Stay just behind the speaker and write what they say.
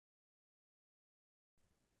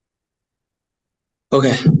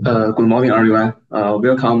Okay, good morning, everyone.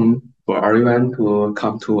 Welcome for everyone to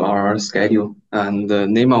come to our schedule. And the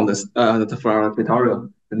name of for our tutorial,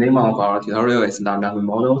 the name of our tutorial is large language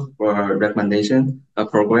models for recommendation,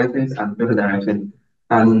 progressions, and filter direction.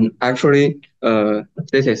 And actually,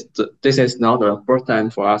 this is not the first time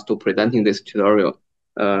for us to presenting this tutorial.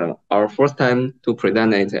 Our first time to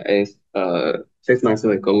present it is 6 months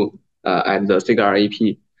ago at the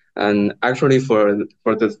SIGRAP. And actually, for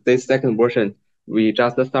this second version we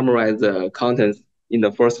just summarize the contents in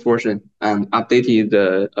the first version and updated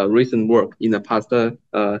the recent work in the past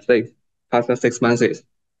 6 months.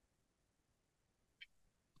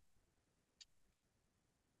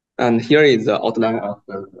 And here is the outline of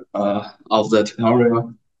the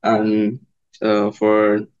tutorial. And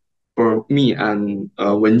for me and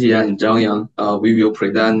Wenjie and Zhang, we will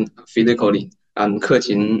present physically, and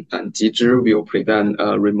Keqin and Jizhi will present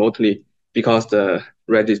remotely because the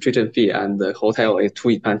registration fee and the hotel is too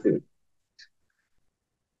expensive.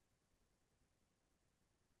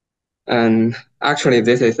 And actually,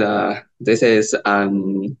 this is a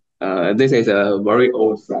very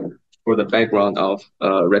old slide for the background of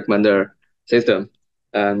recommender system.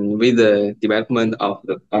 And with the development of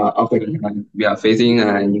the internet, we are facing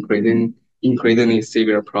an increasingly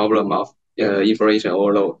severe problem of information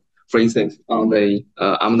overload. For instance, on the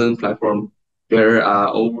Amazon platform, there are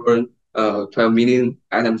over 12 million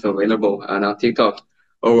items available, and on TikTok,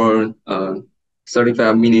 over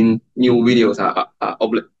 35 million new videos are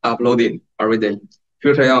uploaded every day.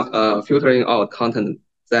 Filtering out content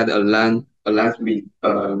that aligns with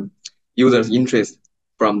users' interest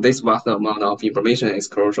from this vast amount of information is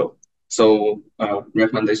crucial. So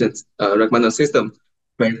recommender system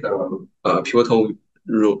plays a pivotal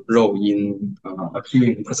role in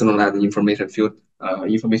achieving personalized information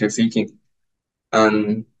seeking.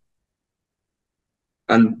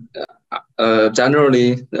 And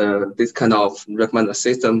generally, this kind of recommender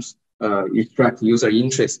systems extract user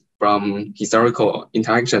interest from historical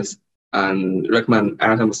interactions and recommend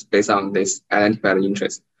items based on this identified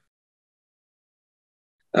interest.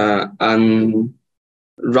 And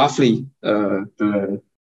roughly, the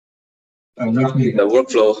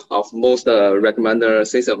workflow of most recommender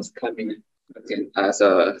systems can be as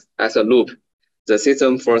a loop. The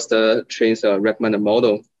system first trains a recommender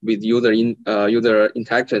model with user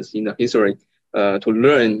interactions in the history to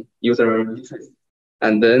learn user interest.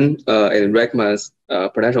 And then it recommends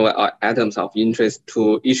potential items of interest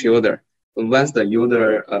to each user. Once the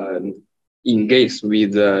user engages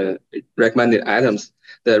with the recommended items,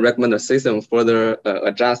 the recommender system further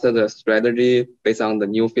adjusts the strategy based on the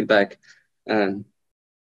new feedback. And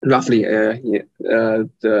roughly,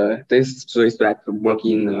 these three steps work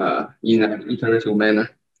in an iterative manner.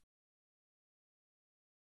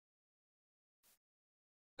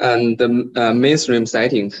 And the mainstream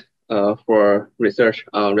settings for research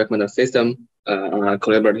on recommender system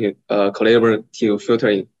collaborative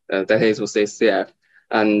filtering, that is to say CF,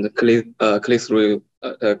 and click-through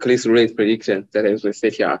rate prediction, that is to say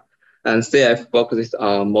CTR. And CF focuses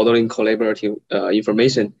on modeling collaborative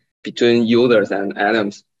information between users and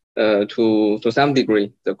items. To some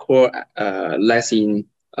degree, the core lies in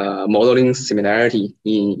modeling similarity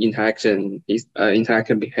in interaction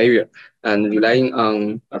behavior and relying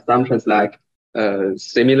on assumptions like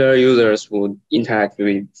similar users would interact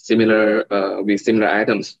with similar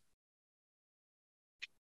items.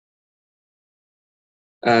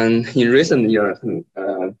 And in recent years,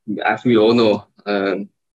 as we all know,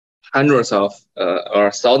 hundreds of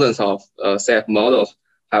or thousands of self models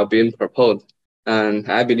have been proposed, and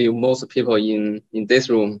I believe most people in this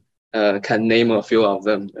room can name a few of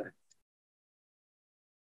them.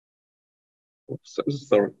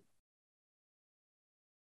 Sorry.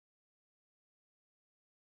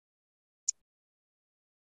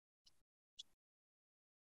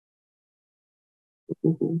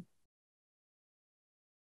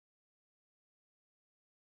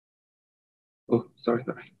 Oh, sorry.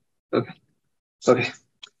 Okay.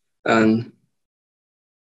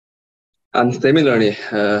 And similarly,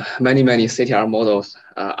 many CTR models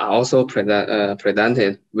are also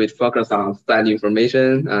presented with focus on site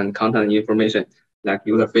information and content information, like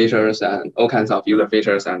user features and all kinds of user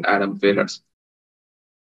features and item features.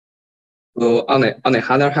 So on the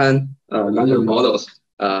other hand, language models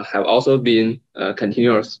have also been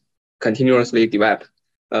continuously developed,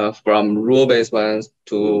 from rule-based ones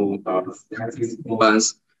to statistical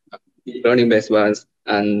ones, learning-based ones,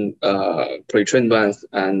 and pre-trained ones,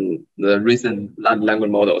 and the recent large language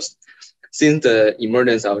models. Since the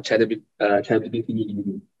emergence of ChatGPT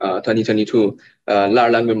in 2022,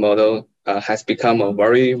 large language model has become a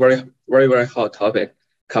very hot topic,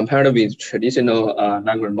 compared with traditional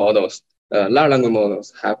language models, large language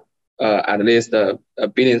models have at least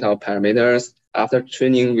billions of parameters. After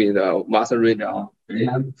training with a vast range of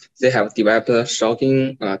data, they have developed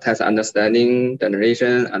shocking text understanding,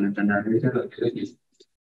 generation, and generation abilities.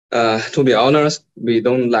 To be honest, we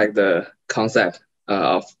don't like the concept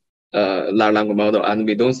of large language model, and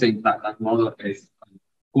we don't think large language model is a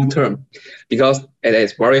good term because it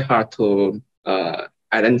is very hard to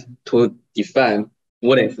to define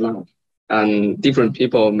what is large, and different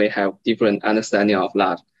people may have different understanding of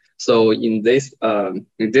large. So in this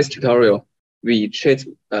tutorial, we treat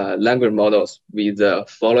language models with the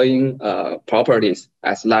following properties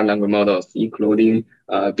as large language models, including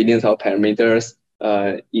billions of parameters,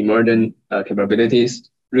 emergent capabilities,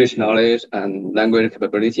 rich knowledge, and language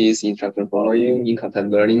capabilities, instruction following,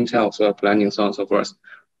 in-context learning, child observed planning, so on and so forth.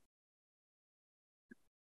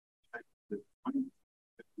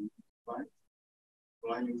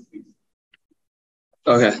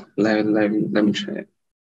 Okay, let me try.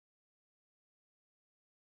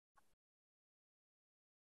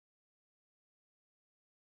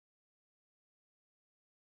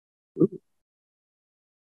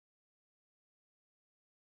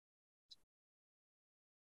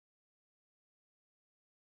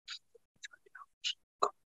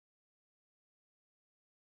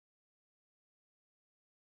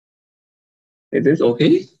 Is this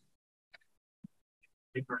okay?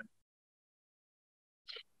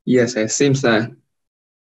 Yes, it seems that.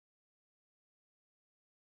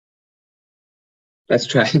 Let's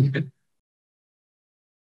try.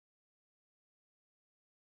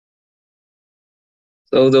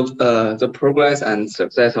 So the progress and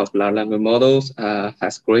success of large language models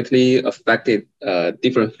has greatly affected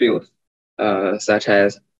different fields, such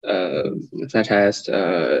as such as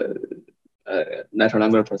natural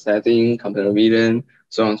language processing, computer vision,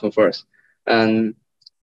 so on and so forth. And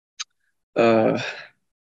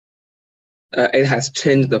it has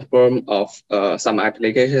changed the form of some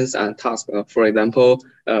applications and tasks. For example,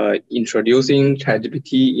 introducing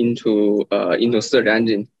ChatGPT into search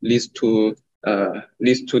engine leads to a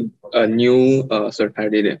new search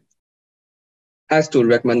paradigm. As to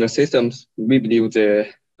recommender systems, we believe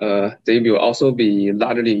they will also be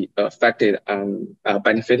largely affected and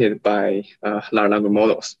benefited by large language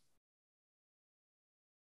models.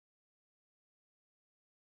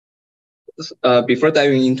 Before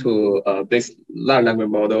diving into this large language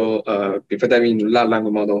model,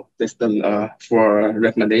 for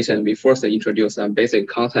recommendation, we first introduce some basic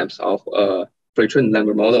concepts of pre-trained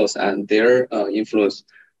language models and their influence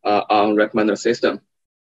on recommender system.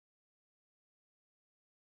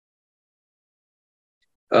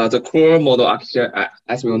 The core model architecture,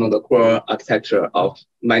 as we all know, the core architecture of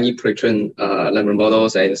many pre-trained language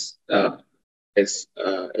models is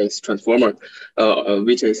transformer,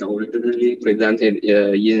 which is originally presented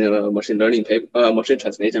in a machine learning paper, machine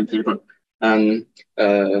translation paper. And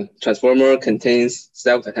transformer contains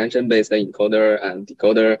self-attention based encoder and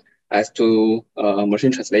decoder. As to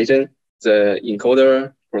machine translation, the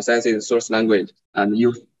encoder processes source language and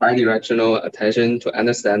uses bidirectional attention to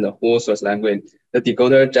understand the whole source language. The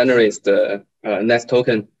decoder generates the next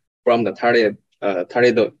token from the target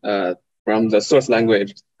from the source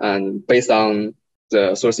language, and based on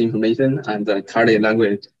the source information and the target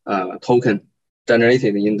language token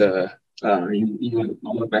generated in the in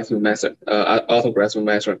autographic method,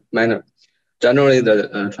 manner. Generally,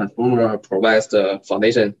 the transformer provides the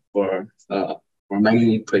foundation for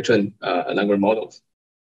many pre-trained language models.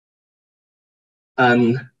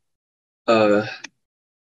 And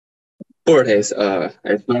BERT is one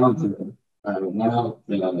of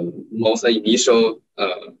the most initial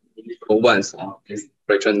ones of these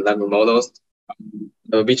pre-trained language models,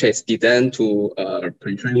 which is designed to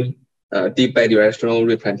pre-train deep bidirectional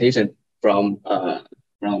representation from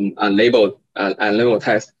unlabeled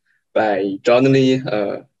text by jointly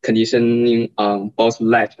conditioning on both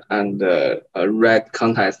left and right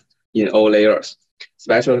context in all layers.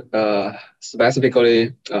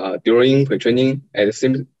 Specifically, during pre-training, it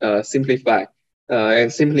simply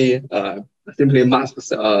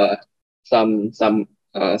masks some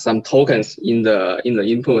tokens in the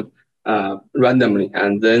input randomly,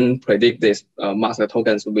 and then predict these masked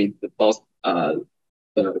tokens with both the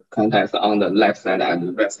context on the left side and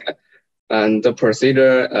the right side. And the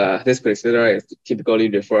procedure, this procedure is typically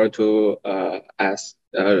referred to as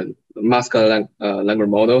masked language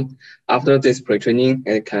model. After this pre-training,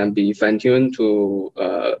 it can be fine-tuned to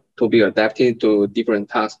be adapted to different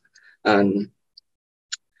tasks. And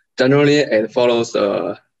generally, it follows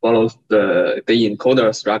follows the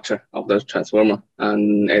encoder structure of the transformer,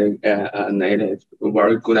 and it is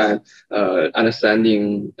very good at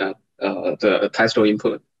understanding the textual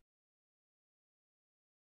input.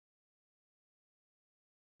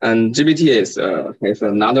 And GPT is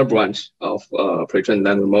another branch of pre-trained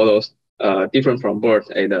language models, different from BERT.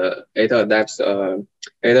 It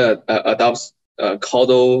adopts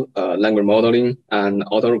causal language modeling and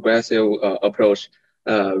autoregressive approach,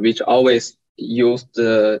 which always use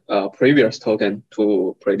the previous token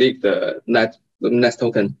to predict the next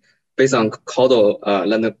token based on causal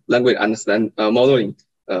language modeling.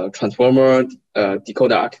 Transformer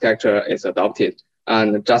decoder architecture is adopted,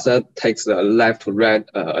 and just takes the left to right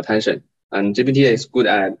attention. And GPT is good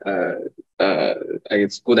at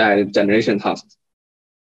generation tasks.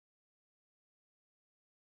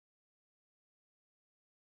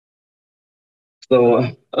 So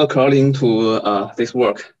according to this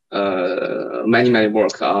work, many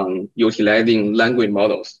work on utilizing language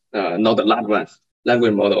models, not the large ones,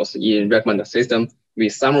 language models in recommender system. We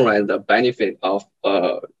summarize the benefit of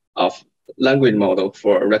language model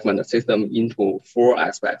for recommender system into 4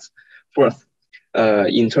 aspects. First,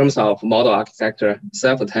 in terms of model architecture,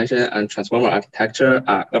 self-attention and transformer architecture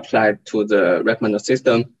are applied to the recommender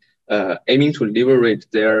system, aiming to leverage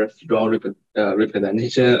their strong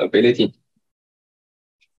representation ability.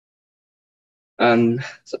 And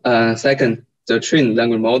second, the trained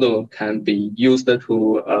language model can be used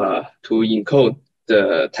to encode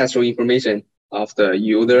the textual information of the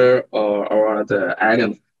user or the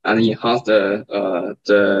item and enhance the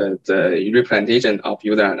representation of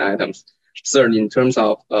user and items. Third, in terms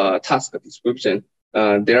of task description,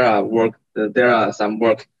 there are some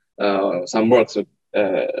works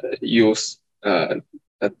use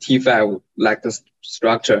T5 like the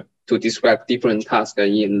structure to describe different tasks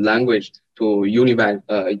in language to unify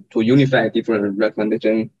different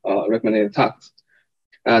recommended tasks.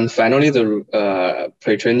 And finally, the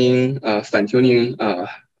pre-training fine-tuning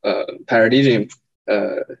paradigm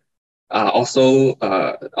are also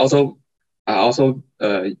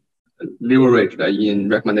leveraged in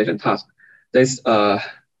recommendation tasks. These are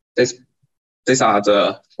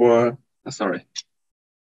the 4. Sorry.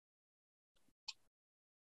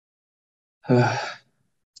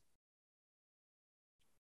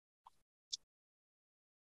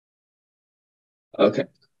 Okay,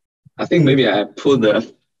 I think maybe I have put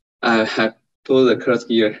the cursor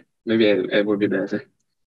here. Maybe it would be better.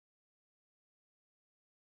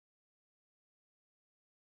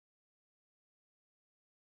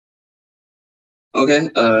 Okay,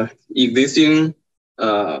 existing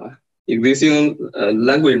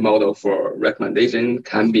language model for recommendation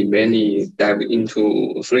can be mainly divided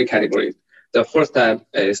into 3 categories. The first type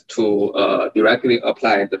is to directly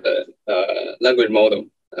apply the language model,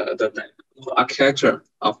 the architecture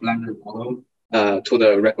of language model to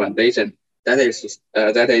the recommendation. That is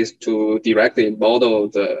to directly model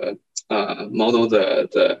the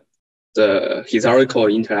historical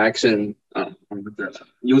interaction of the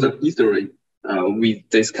user history with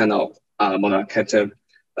this kind of model architecture.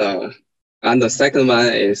 And the second one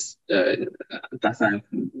is that I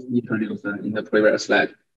introduced in the previous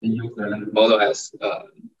slide. We use the model as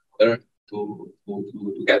to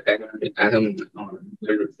get better item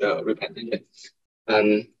representation.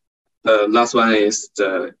 And the last one is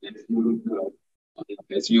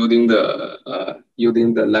using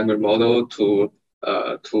the language model to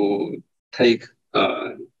take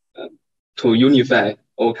to unify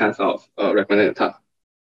all kinds of recommended tasks.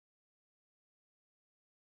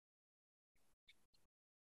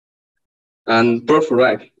 And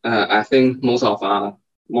birthright, I think most of us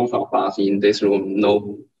in this room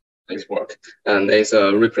know this work, and it's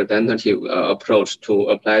a representative approach to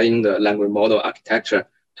applying the language model architecture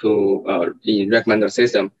to in recommender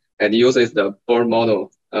system. It uses the BERT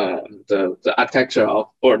model, the architecture of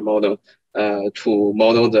BERT model to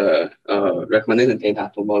model the recommendation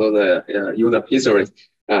data, to model the user history,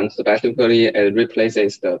 and specifically it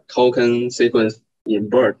replaces the token sequence in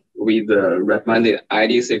BERT with the recommended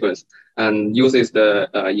ID sequence, and uses the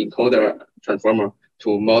encoder transformer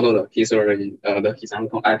to model the history, the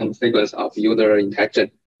historical item sequence of user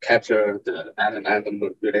interaction, capture the item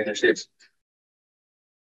relationships.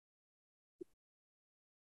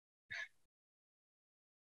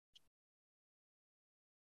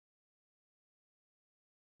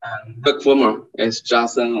 And Bookformer is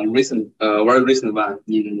just a very recent one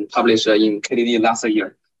published in KDD last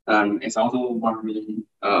year. It's also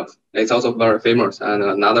very famous and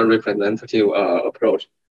another representative approach.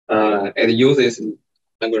 It uses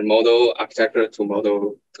language model architecture to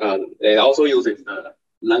model. It also uses the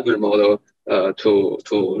language model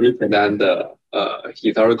to represent the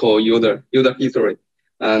historical user history.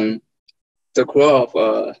 And the core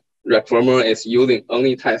of reformer is using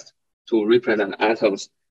only text to represent items,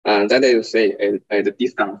 and that is to say, it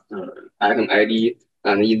discounts the item ID.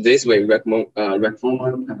 And in this way, reformer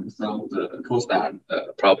can solve the constant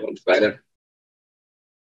problems better.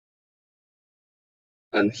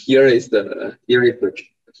 And here is the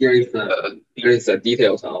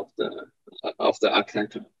details of the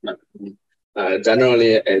architecture.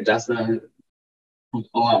 Generally, it just put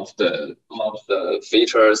all of the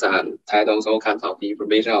features and titles, all kinds of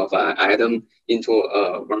information of an item into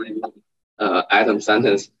a very item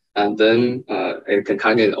sentence, and then it can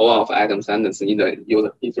contain all of item sentence in the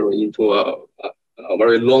user history into a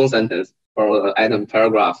very long sentence or an item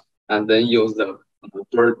paragraph, and then use the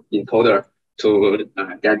word encoder to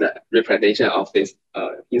get the representation of this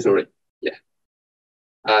history. Yeah,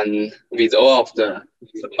 and with all of the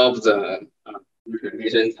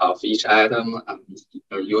representations of each item and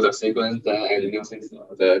user sequence, then it uses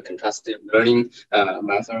the contrastive learning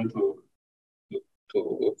method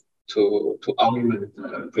to augment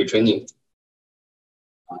the pre-training.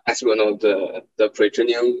 As you know, the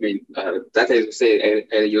pre-training, that is to say,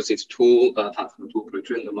 it uses two tasks to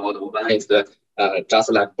pre-train the model. One is the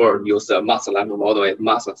just like bird use a mask language model, it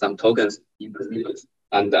masks some tokens in the sequence,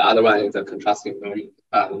 and the other one is the contrastive learning.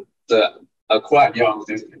 The core idea of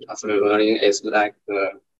this contrastive learning is like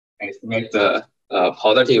make the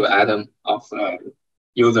positive item of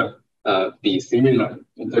user be similar.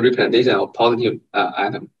 The representation of positive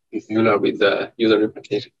item is similar with the user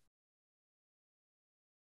representation.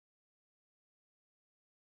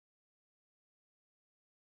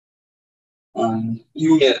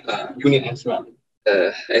 Union extra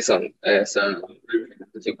is a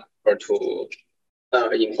representative or to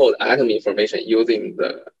encode item information using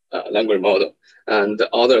the language model, and the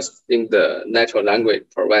others in the natural language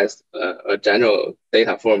provides a general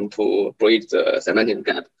data form to bridge the semantic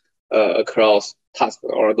gap across tasks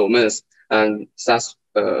or domains, and thus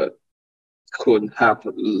could help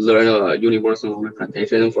learn a universal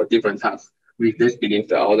representation for different tasks. With this belief,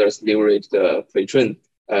 the others leverage the pre-trained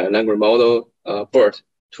language model BERT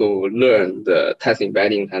to learn the text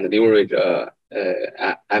embedding and leverage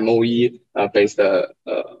MOE based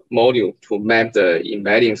module to map the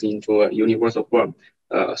embeddings into a universal form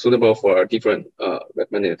suitable for different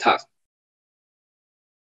recommended tasks.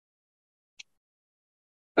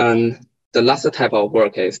 And the last type of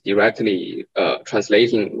work is directly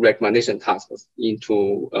translating recommendation tasks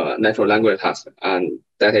into natural language tasks, and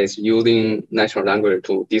that is using natural language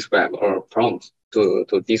to describe or prompt to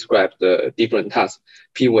describe the different tasks.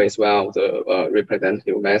 PU is one of the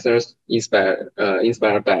representative methods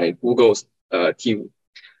inspired by Google's TU,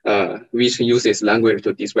 which uses language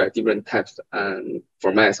to describe different types and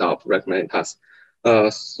formats of recommended tasks.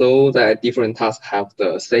 So that different tasks have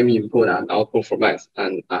the same input and output formats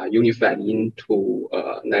and are unified into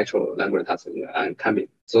natural language tasks and can be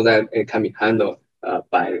so that it can be handled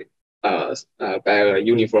by a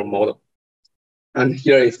uniform model. And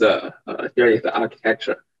here is the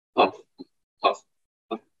architecture of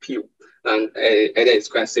PU, and it is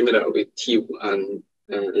quite similar with TU, and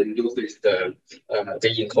it uses the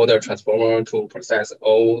encoder transformer to process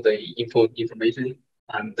all the input information,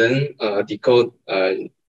 and then use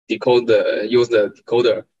the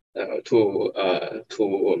decoder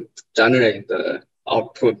to generate the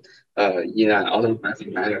output in an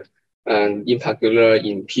automatic manner. And in particular,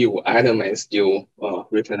 in PU, item is still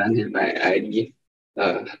represented by ID.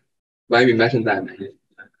 Why we mention that is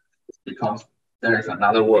because there is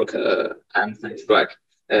another work, MC Strike.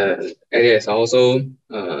 It is also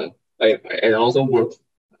it also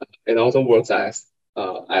works as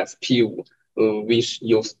PU, which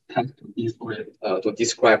use text to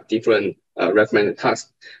describe different recommended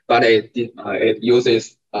tasks, but it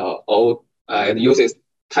uses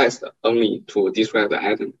text only to describe the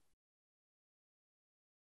item.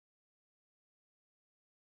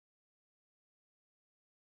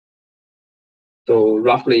 So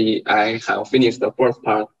roughly, I have finished the first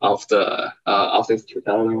part of this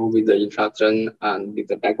tutorial with the introduction and with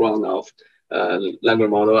the background of language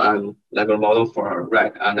model and language model for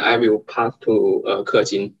RAG, and I will pass to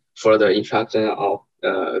Keqin for the introduction of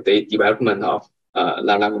the development of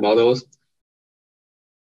language models.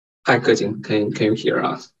 Hi, Keqin, can you hear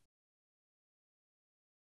us?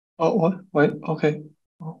 Oh, what? Wait, okay.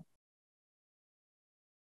 Oh.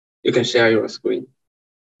 You can share your screen.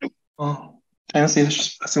 Oh. Can you see the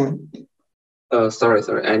screen?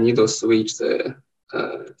 Sorry. I need to switch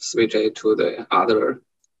it to the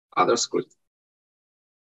other screen.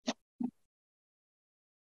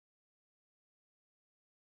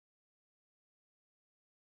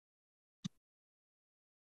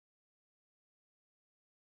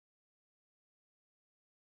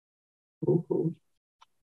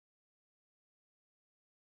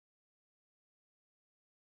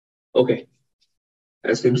 Okay,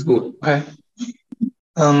 that seems good. Okay.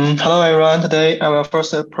 Hello everyone. Today I will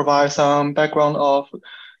first provide some background of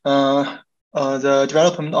the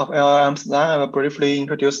development of LLMs. Then I will briefly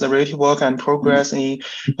introduce the related work and progress in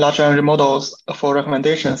large language models for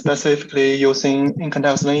recommendation, specifically using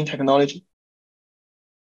in-context learning technology.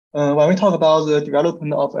 When we talk about the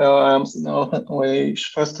development of LLMs, we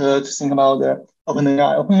first think about the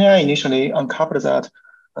OpenAI. OpenAI initially uncovered that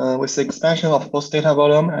with the expansion of both data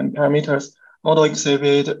volume and parameters, model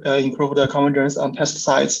exhibit improved convergence on test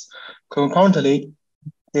sites. Concurrently,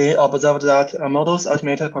 they observed that a model's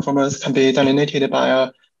ultimate performance can be delineated by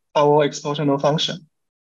a power exponential function.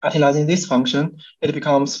 Utilizing this function, it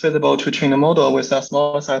becomes feasible to train a model with a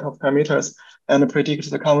small set of parameters and predict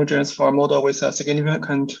the convergence for a model with a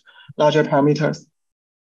significant larger parameters.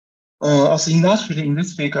 As illustrated in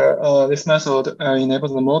this figure, this method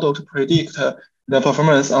enables the model to predict the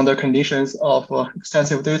performance under conditions of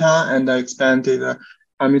extensive data and expanded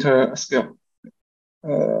parameter scale.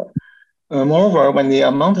 Moreover, when the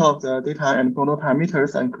amount of the data and model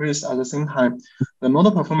parameters increase at the same time, the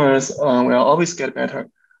model performance will always get better.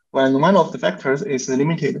 When one of the factors is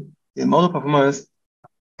limited, the model performance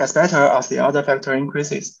gets better as the other factor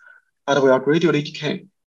increases, but will gradually decay.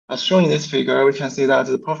 As shown in this figure, we can see that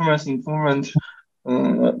the performance improvement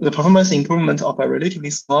of a relatively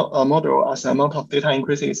small model as the amount of data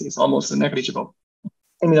increases is almost negligible.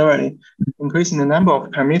 Similarly, increasing the number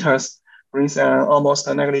of parameters brings an almost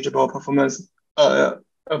negligible performance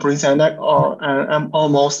almost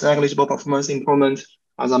negligible performance improvement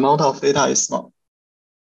as the amount of data is small.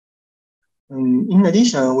 In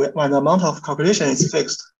addition, when the amount of calculation is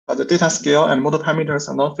fixed, but the data scale and model parameters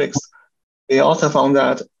are not fixed, we also found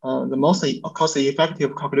that the most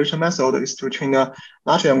cost-effective calculation method is to train a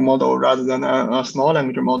large language model rather than a small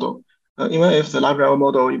language model. Even if the large language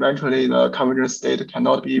model eventually the convergence state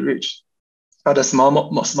cannot be reached, but the small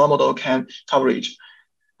model can coverage.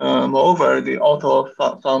 Moreover, the author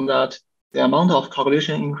found that the amount of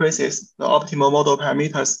calculation increases, the optimal model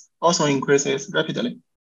parameters also increases rapidly.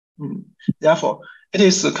 Therefore, it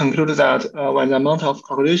is concluded that when the amount of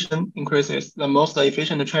calculation increases, the most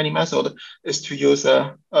efficient training method is to use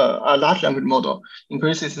a large language model,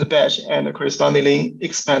 increases the batch and correspondingly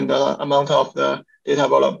expand the amount of the data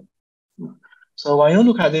volume. So when you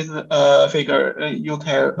look at this figure, you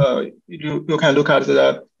can look at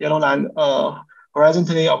the yellow line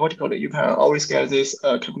horizontally or vertically. You can always get this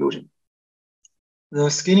conclusion. The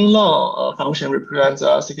scaling law function represents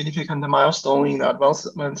a significant milestone in the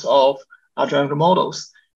advancement of large language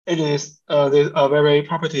models. It is a very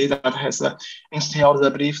property that has instilled the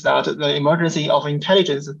belief that the emergence of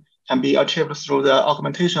intelligence can be achieved through the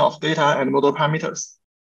augmentation of data and model parameters.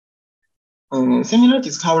 Similar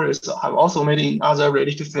discoveries have also made in other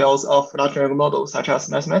related fields of large language models, such as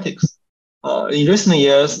mathematics. In recent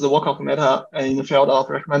years, the work of Meta in the field of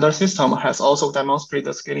recommender system has also demonstrated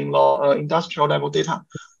the scaling law industrial level data.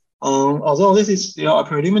 Although this is still a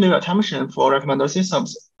preliminary attempt for recommender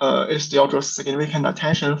systems, it still draws significant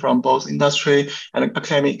attention from both industry and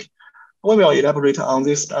academic. We will elaborate on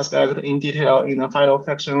this aspect in detail in the final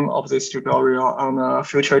section of this tutorial on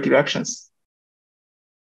future directions.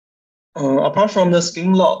 Apart from the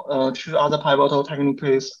scaling law, two other pivotal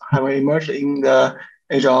techniques have emerged in the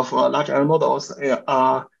age of large language models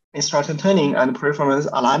are instruction tuning and performance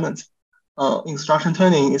alignment. Instruction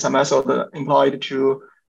tuning is a method employed to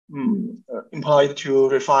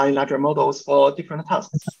refine larger models for different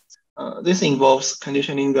tasks. This involves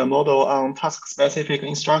conditioning the model on task-specific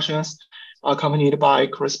instructions, accompanied by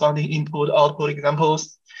corresponding input-output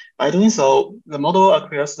examples. By doing so, the model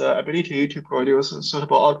acquires the ability to produce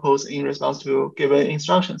suitable outputs in response to given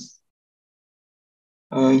instructions.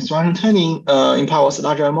 Instruction tuning empowers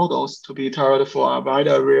larger models to be tailored for a wide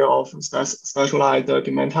array of specialized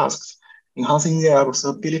domain tasks, enhancing their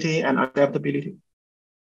observability and adaptability.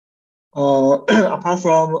 Apart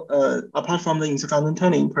from the instruction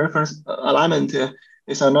tuning, preference alignment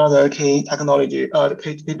is another key technology,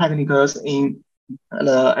 key techniques in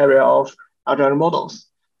the area of larger models.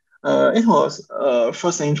 It was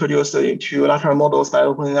first introduced to larger models by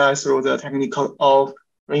OpenAI through the technique of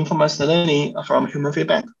reinforcement learning from human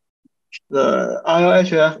feedback. The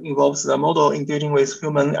ILHF involves the model engaging with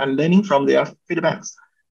humans and learning from their feedbacks.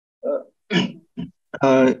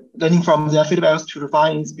 Learning from their feedbacks to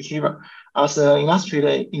refine its behavior. As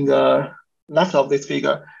illustrated in the left of this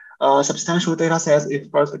figure, substantial data sets is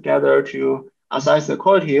first gathered to assess the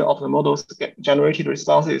quality of the model's generated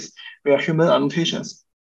responses via human annotations.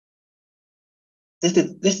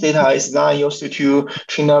 This data is then used to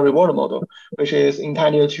train a reward model, which is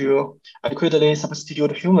intended to adequately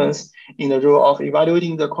substitute humans in the role of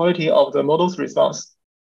evaluating the quality of the model's response.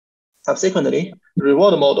 Subsequently, the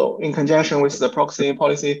reward model, in conjunction with the proxy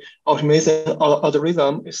policy optimization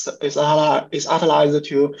algorithm, is utilized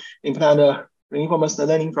to implement reinforcement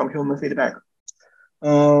learning from human feedback.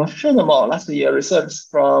 Furthermore, last year, research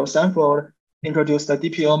from Stanford introduced the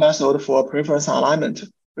DPO method for preference alignment,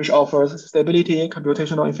 which offers stability,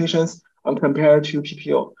 computational efficiency, compared to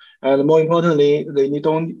PPO. And more importantly,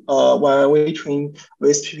 when we train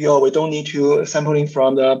with PPO, we don't need to sampling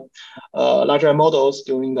from the larger models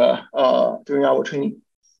during our training.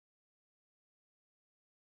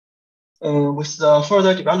 With the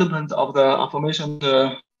further development of the information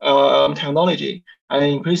technology, an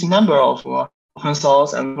increasing number of open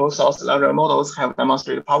source and closed source larger models have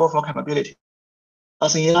demonstrated powerful capability.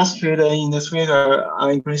 As illustrated in this figure, an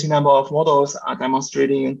increasing number of models are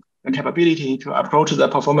demonstrating the capability to approach the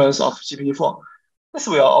performance of GPT-4. This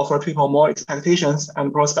will offer people more expectations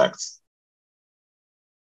and prospects.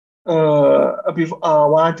 When I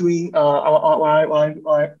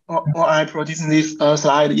produced this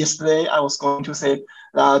slide yesterday, I was going to say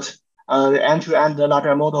that the end-to-end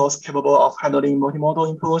larger models capable of handling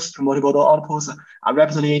multimodal inputs to multimodal outputs are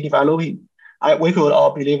rapidly developing. We could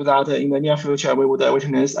all believe that in the near future, we would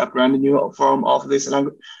witness a brand new form of these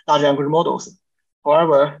large language models.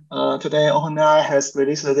 However, today OpenAI has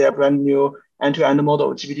released their brand new end-to-end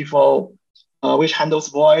model, GPT-4, which handles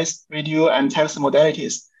voice, video, and text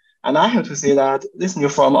modalities. And I have to say that this new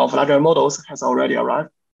form of larger models has already arrived.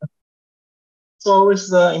 So with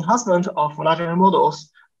the enhancement of larger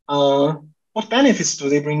models, what benefits do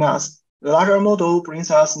they bring us? The larger model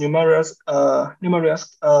brings us numerous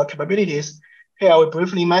capabilities. Here we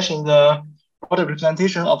briefly mention the broad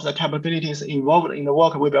representation of the capabilities involved in the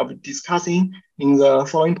work we will be discussing in the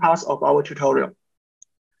following parts of our tutorial.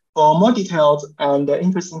 For more detailed and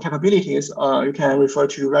interesting capabilities, you can refer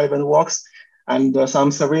to relevant works and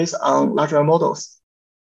some surveys on larger models.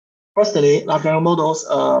 Firstly, larger models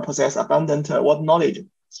possess abundant word knowledge,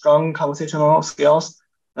 strong conversational skills,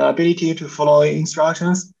 ability to follow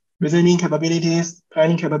instructions, reasoning capabilities,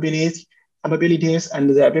 planning capabilities, and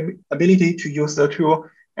the ability to use the tool,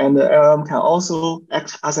 and the LM can also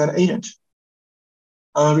act as an agent.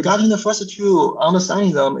 Regarding the first two,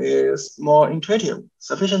 understanding them is more intuitive.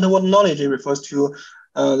 Sufficient word knowledge refers to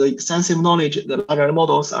the extensive knowledge the larger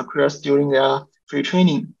models acquire during their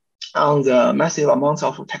pre-training on the massive amounts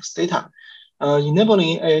of text data,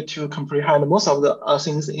 enabling it to comprehend most of the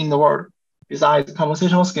things in the world. Besides,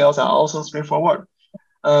 conversational skills are also straightforward,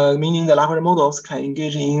 meaning the larger models can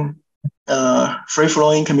engage in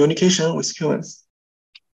free-flowing communication with humans.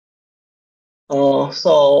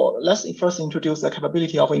 So let's first introduce the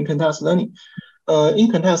capability of in-context learning.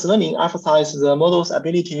 In-context learning emphasizes the model's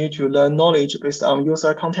ability to learn knowledge based on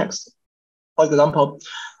user context. For example,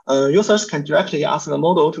 users can directly ask the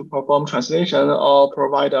model to perform translation or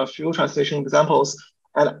provide a few translation examples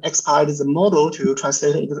and expect the model to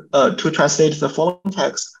translate the following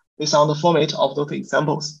text based on the format of those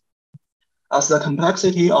examples. As the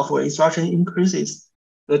complexity of instruction increases,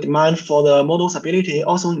 the demand for the model's ability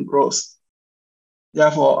also grows.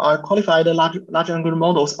 Therefore, qualified large language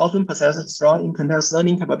models often possess strong in-context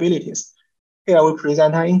learning capabilities. Here we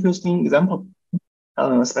present an interesting example.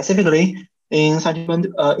 Specifically, in sentiment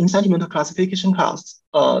classification tasks,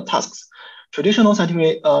 traditional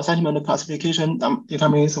sentiment classification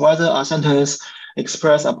determines whether a sentence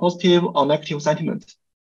expresses a positive or negative sentiment.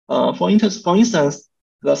 For instance,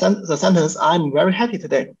 the sentence "I'm very happy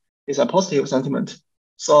today" is a positive sentiment.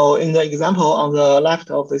 So in the example on the left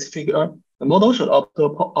of this figure, the model should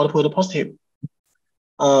output positive.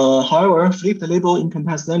 However, flipped label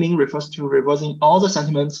in-context learning refers to reversing all the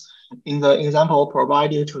sentiments in the example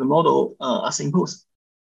provided to the model as inputs.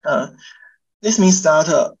 This means that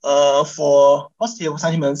for positive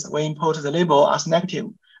sentiments, we input the label as negative,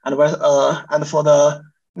 and for the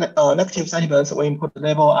negative sentiments, we input the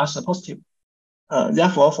label as positive.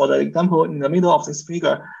 Therefore, for the example in the middle of this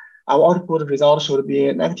figure, our output result should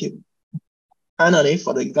be negative. Finally,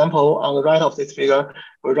 for the example on the right of this figure,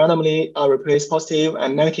 we randomly replace positive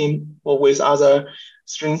and negative with other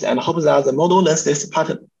strings and hope that the model learns this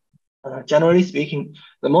pattern. Generally speaking,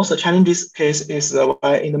 the most challenging case is the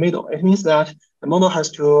one in the middle. It means that the model has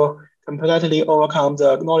to completely overcome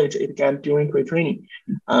the knowledge it gained during pre-training,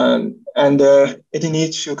 and it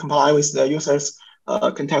needs to comply with the user's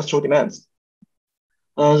contextual demands.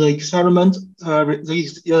 The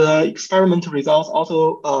experiment results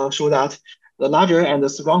also show that the larger and the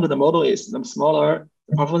stronger the model is, the smaller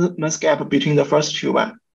the performance gap between the first two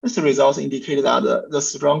one. These results indicate that the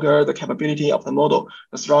stronger the capability of the model,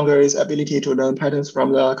 the stronger its ability to learn patterns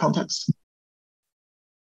from the context.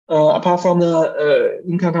 Apart from the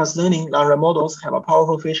in-context learning, larger models have a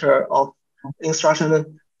powerful feature of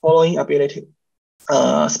instruction following ability.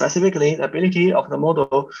 Specifically, the ability of the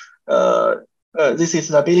model, this is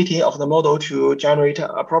the ability of the model to generate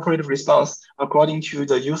appropriate response according to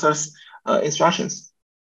the user's instructions.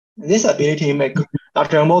 This ability makes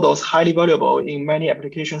larger models highly valuable in many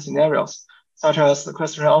application scenarios, such as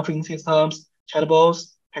question answering systems,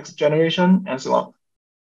 chatbots, text generation, and so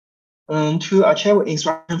on. To achieve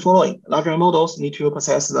instruction following, larger models need to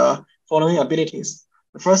possess the following abilities.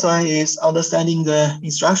 The first one is understanding the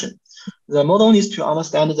instruction. The model needs to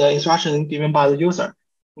understand the instruction given by the user,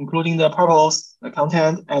 including the purpose, the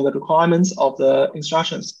content, and the requirements of the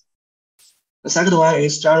instructions. The second one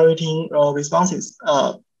is generating responses.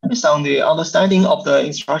 Based on the understanding of the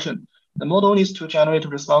instruction, the model needs to generate a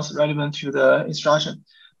response relevant to the instruction.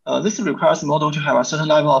 This requires the model to have a certain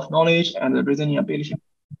level of knowledge and reasoning ability.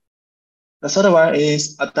 The third one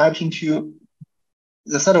is adapting to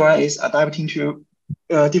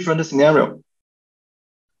different scenario.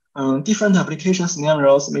 Different application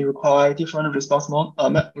scenarios may require different response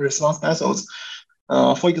methods.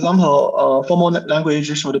 For example, formal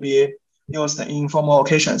language should be used in formal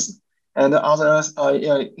occasions, and other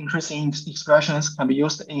increasing expressions can be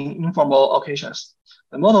used in informal occasions.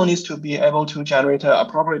 The model needs to be able to generate an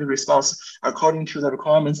appropriate response according to the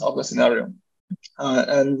requirements of the scenario.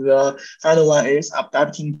 And the final one is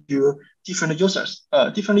adapting to different users.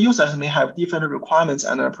 Different users may have different requirements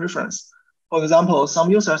and preference. For example,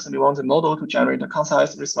 some users may want the model to generate a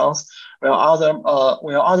concise response, while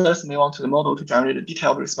others may want the model to generate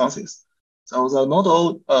detailed responses. So the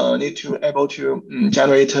model need to able to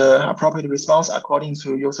generate appropriate response according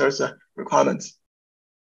to users' requirements.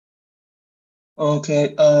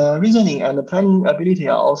 Okay, reasoning and planning ability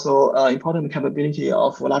are also important capability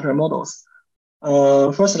of larger models.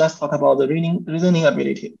 First, let's talk about the reasoning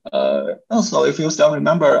ability. Also, if you still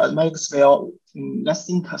remember, at magic scale, let's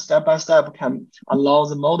think step by step can allow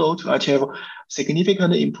the model to achieve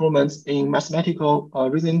significant improvements in mathematical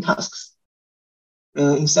reasoning tasks.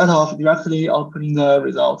 Instead of directly outputting the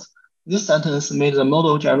results, this sentence made the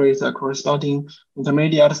model generate the corresponding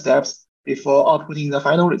intermediate steps before outputting the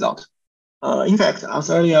final result. In fact, as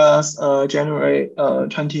early as January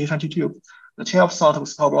 2022, the chain of thought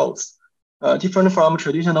was proposed. Different from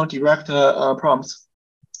traditional direct prompts,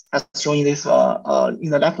 as shown in this in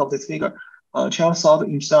the left of this figure. Chain of thought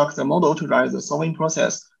instructs the model to write the solving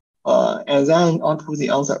process and then output the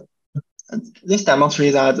answer. This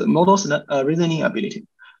demonstrates that the model's reasoning ability.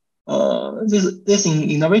 This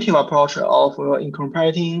innovative approach of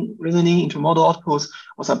incorporating reasoning into model outputs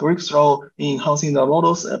was a breakthrough in enhancing the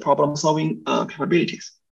model's problem-solving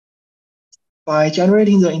capabilities. By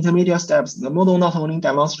generating the intermediate steps, the model not only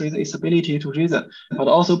demonstrates its ability to reason, but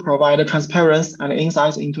also provides transparency and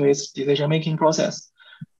insights into its decision-making process.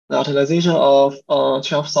 The utilization of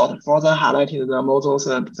chain of thought further highlighted the model's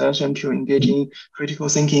potential to engage in critical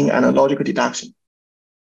thinking and logical deduction.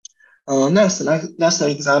 Next, let's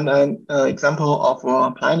examine an example of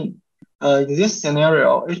planning. In this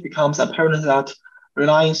scenario, it becomes apparent that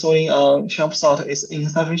relying solely on chain of thought is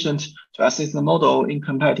insufficient to assist the model in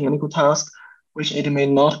completing a legal task, which it may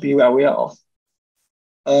not be aware of.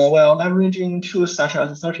 While leveraging tools such as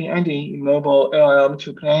the search engine enable LLM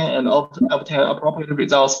to plan and obtain appropriate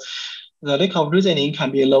results, the lack of reasoning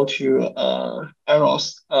can be low to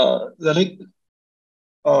errors.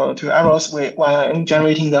 When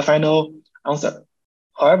generating the final answer.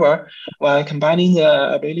 However, when combining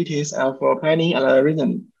the abilities of planning and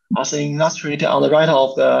reasoning, as illustrated on the right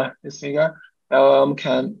of this figure, LLM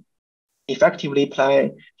can effectively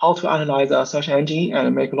plan how to analyze a search engine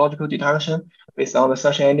and make logical deduction based on the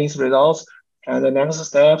search engine's results, and the next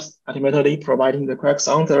steps ultimately providing the correct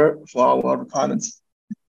answer for our requirements.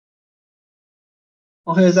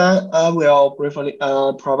 Okay, then I will briefly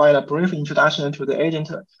provide a brief introduction to the agent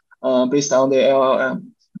based on the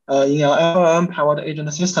LLM. In an LLM-powered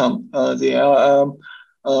agent system, the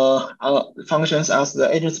LLM functions as the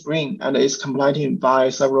agent's brain and is completed by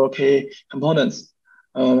several key components.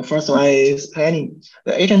 The first one is planning.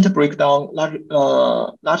 The agent breaks down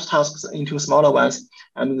large tasks into smaller ones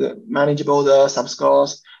and manageable the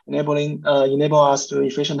subscores, enable us to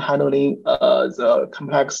efficient handling the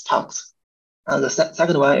complex tasks. The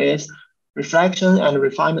second one is reflection and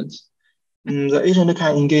refinement. The agent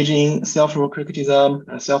can engage in self-criticism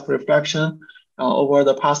and self-reflection over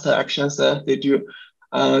the past actions that they do,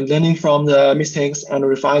 learning from the mistakes and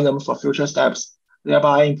refine them for future steps,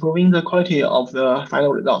 thereby improving the quality of the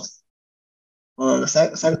final results.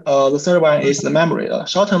 The third one is the memory.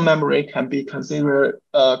 Short-term memory can be considered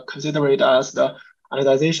as the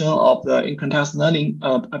analyzation of the in-context learning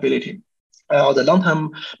ability. The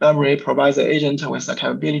long-term memory provides the agent with the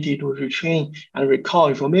capability to retrieve and recall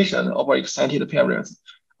information over extended periods,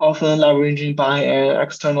 often leveraging by an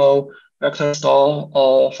external vector store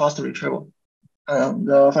or fast retrieval.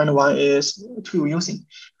 The final one is tool using.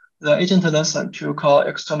 The agent learns to call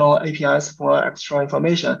external APIs for extra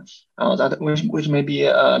information which may be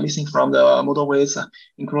missing from the model weights,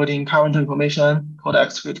 including current information, code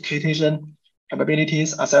execution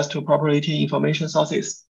capabilities, access to proprietary information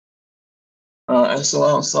sources, and so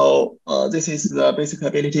on. So this is the basic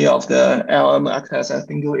ability of the LLM act as a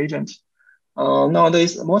single agent.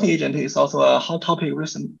 Nowadays, multi-agent is also a hot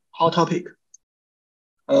topic.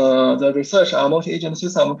 The research on multi-agent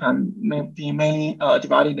system can be mainly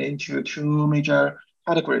divided into two major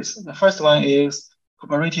categories. The first one is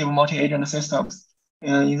cooperative multi-agent systems.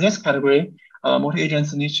 And in this category,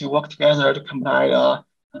 multi-agents need to work together to comply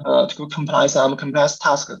some complex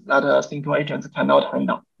tasks that a single agent cannot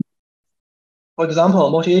handle. For example,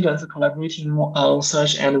 multi-agents collaborating on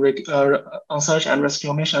search and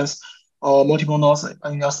rescue missions, or multiple nodes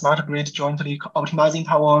in a smart grid jointly optimizing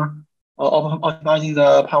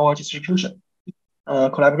the power distribution.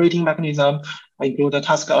 Collaborating mechanisms include the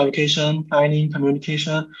task allocation, planning,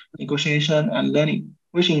 communication, negotiation, and learning,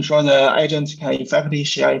 which ensure the agents can effectively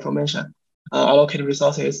share information, allocate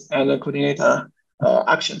resources, and coordinate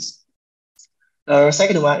actions. The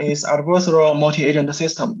second one is adversarial multi-agent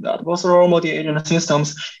system. The adversarial multi-agent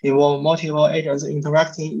systems involve multiple agents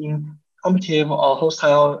interacting in competitive or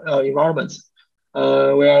hostile environments,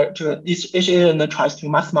 where each agent tries to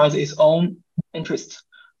maximize its own interests,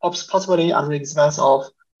 possibly at the expense of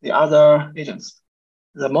the other agents.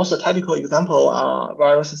 The most typical example are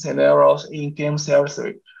various scenarios in game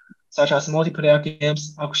theory, such as multiplayer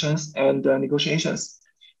games, auctions, and negotiations.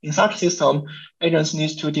 In such system, agents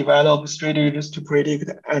need to develop strategies to predict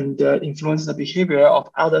and influence the behavior of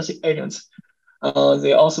other agents.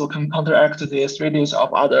 They also can counteract the strategies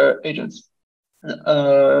of other agents.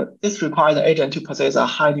 This requires the agent to possess a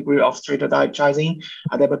high degree of strategizing,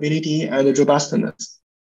 adaptability, and robustness.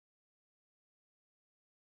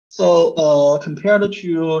 So compared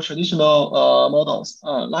to traditional models,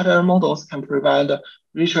 larger models can provide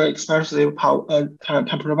richer expressive power,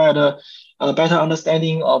 can provide a better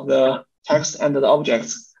understanding of the text and the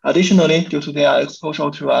objects. Additionally, due to their exposure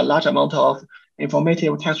to a large amount of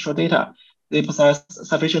informative textual data, they possess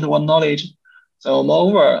sufficient word knowledge. So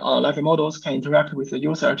moreover, larger models can interact with the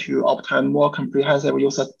user to obtain more comprehensive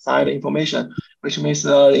user-side information, which makes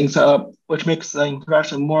the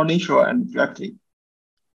interaction more natural and directly.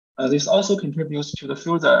 This also contributes to the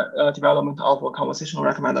further development of conversational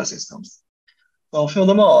recommender systems. So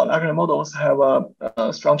furthermore, larger models have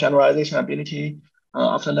a strong generalization ability.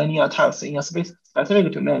 After learning a task in a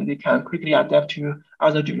specific domain, they can quickly adapt to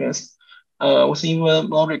other domains. What's even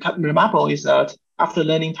more remarkable is that after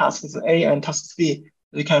learning tasks A and tasks B,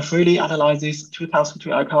 they can freely analyze these two tasks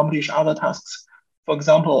to accomplish other tasks. For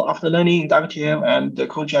example, after learning inductive and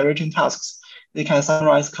code generation tasks, they can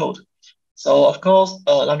summarize code. So of course,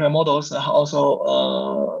 larger models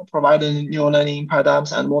also provide new learning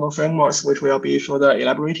paradigms and model frameworks, which will be further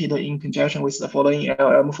elaborated in conjunction with the following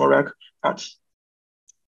LLM for RAG part.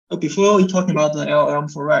 Before we talk about the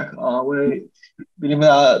LLM for RAG, we believe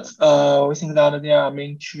that we think that there are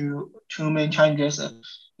two main challenges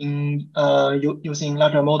in using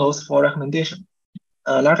larger models for recommendation.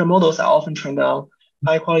 Larger models are often trained on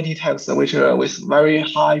high-quality text, which with very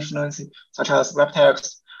high fluency, such as web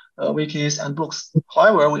text, wikis, and books.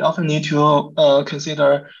 However, we often need to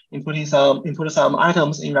consider input some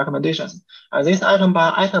items in recommendations. And this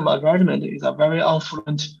item-by-item arrangement is a very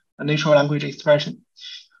unfluent natural language expression.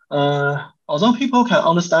 Although people can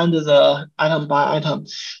understand the item by item,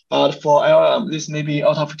 but for LLM, this may be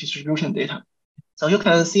out of distribution data. So you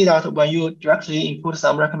can see that when you directly input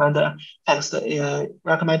some recommended text into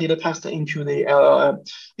the LLM,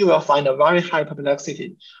 you will find a very high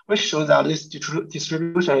complexity, which shows that this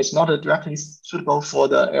distribution is not directly suitable for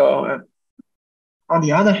the LLM. On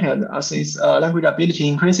the other hand, as its language ability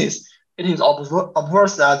increases, it is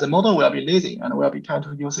obvious that the model will be lazy and will be trying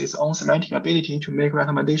to use its own semantic ability to make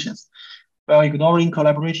recommendations, while ignoring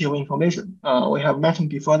collaborative information. We have mentioned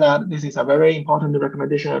before that this is a very important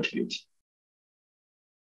recommendation attribute.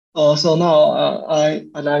 So now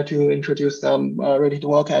I'd like to introduce some related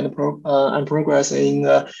work and progress in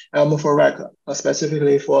LLM for RAG,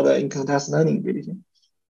 specifically for the in-context learning ability.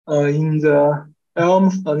 In the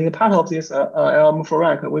part of this LLM for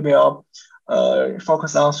RAG, we will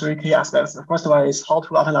focus on three key aspects. The first one is how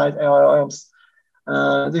to analyze LLMs.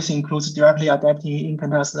 This includes directly adapting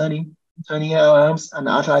in-context learning, training LLMs, and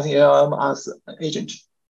utilizing LLM as an agent.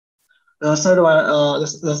 The second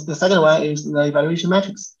one is the evaluation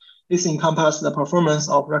metrics. This encompasses the performance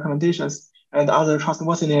of recommendations and other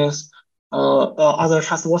trustworthiness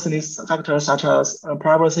factors such as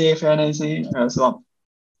privacy, fairness, and so on.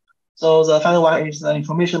 So the final one is the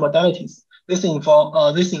information modalities. This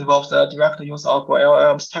involves the direct use of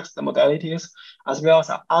LLM's text modalities as well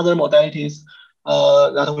as other modalities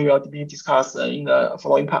that we will be discussed in the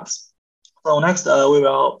following parts. So next, we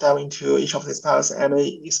will dive into each of these parts and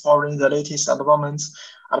exploring the latest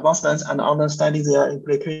advancements and understanding their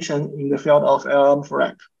implication in the field of LLM for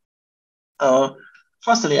RAG.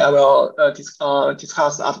 Firstly, I will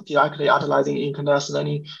discuss directly utilizing in-context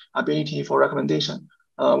learning ability for recommendation.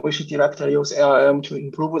 We should directly use LLM to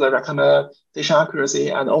improve the recommendation accuracy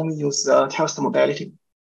and only use the text modality.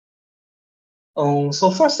 So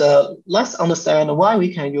first, let's understand why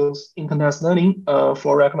we can use in-context learning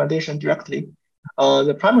for recommendation directly.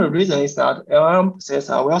 The primary reason is that LLM possesses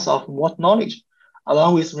a wealth of word knowledge,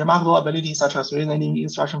 along with remarkable abilities such as reasoning,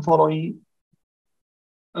 instruction following.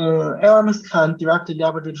 LLMs can directly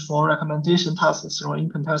leverage it for recommendation tasks through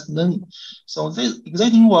in-context learning. So this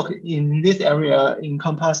existing work in this area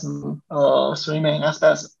encompasses three main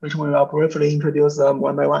aspects, which we will briefly introduce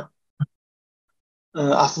one by one.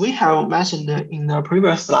 As we have mentioned in the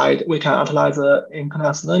previous slide, we can utilize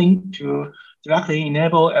in-context learning to directly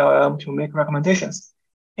enable LLM to make recommendations.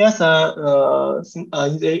 Here's an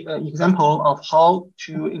example of how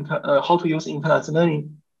to use in-context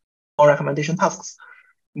learning for recommendation tasks.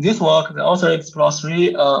 In this work, the author explores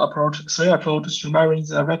three approaches to measuring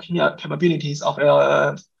the ranking capabilities of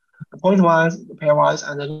LLMs: the point-wise, the pair-wise,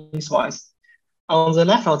 and the list-wise. On the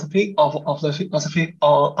left of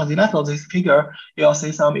this figure, you'll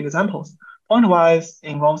see some examples. Point-wise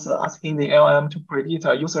involves asking the LLM to predict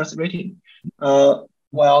a user's rating,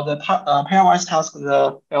 while the pair-wise task,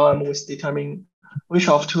 the LLM will determine which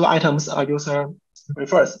of two items a user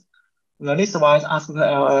prefers. The list-wise asks the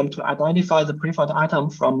LLM to identify the preferred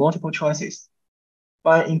item from multiple choices.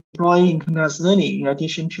 By employing in-context learning, in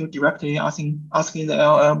addition to directly asking the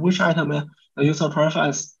LLM which item the user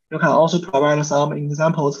prefers, you can also provide some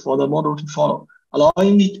examples for the model to follow,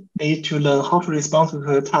 allowing it to learn how to respond to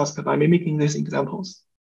the task by mimicking these examples.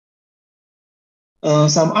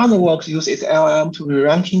 Some other works use its LLM to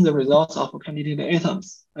re-ranking the results of candidate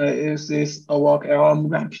items. Is this a work LLM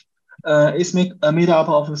rank? It's made up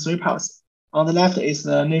of three parts. On the left is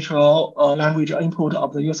the natural language input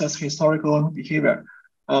of the user's historical behavior,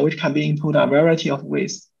 which can be input a variety of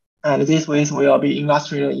ways. And these ways will be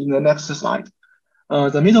illustrated in the next slide.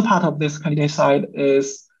 The middle part of this candidate side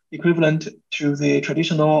is equivalent to the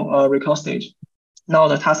traditional recall stage. Now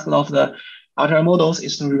the task of the other models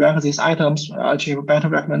is to re-rank these items to achieve better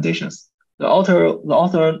recommendations. The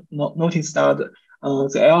author noticed that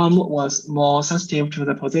the LM was more sensitive to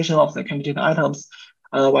the position of the candidate items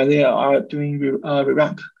when they are doing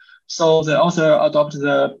re-rank. So the author adopted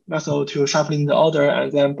the method to shuffling the order and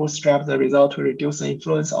then bootstrap the result to reduce the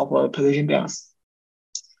influence of a position bias.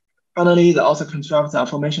 Finally, the author constructs the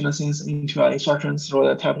information scenes into an instruction through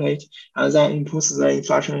the template and then inputs the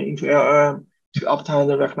instruction into LLM to obtain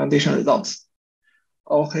the recommendation results.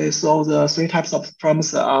 Okay, so the three types of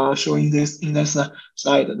prompts are showing this in this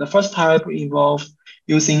slide. The first type involves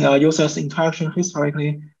using a user's interaction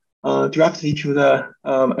historically directly to the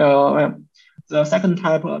LLM. The second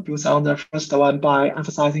type builds on the first one by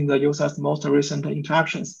emphasizing the user's most recent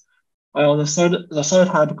interactions. While the third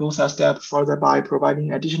type goes a step further by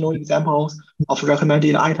providing additional examples of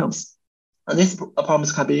recommended items. And these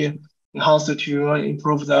prompts can be enhanced to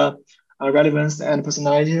improve the relevance and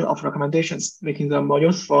personality of recommendations, making them more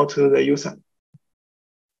useful to the user.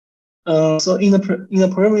 So in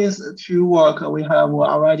the previous two work, we have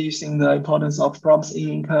already seen the importance of prompts in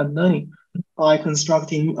in-context learning. By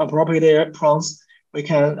constructing appropriate prompts, we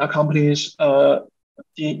can accomplish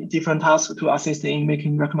different tasks to assist in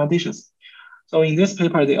making recommendations. So in this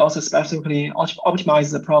paper, they also specifically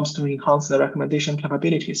optimize the prompts to enhance the recommendation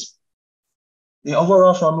capabilities. The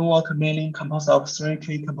overall framework mainly composed of three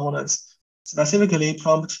key components. Specifically,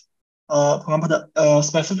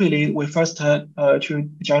 we first to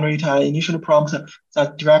generate an initial prompt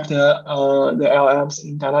that direct the LLMs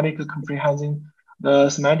in dynamic comprehending the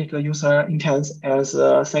semantic user intents as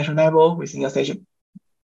a session level within a session.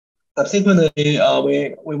 Subsequently,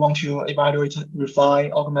 we want to evaluate,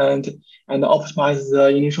 refine, augment, and optimize the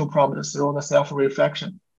initial prompt through the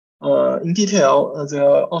self-reflection. In detail, the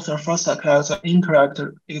author first collects incorrect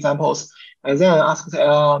examples and then asks the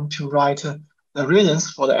LLM to write the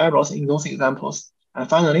reasons for the errors in those examples. and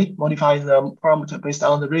finally modify the prompt based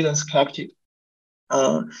on the reasons collected.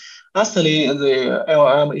 Lastly, the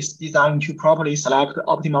LLM is designed to properly select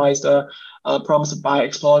optimized prompts by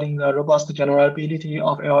exploiting the robust generability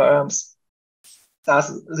of LLMs.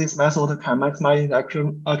 Thus, this method can maximize the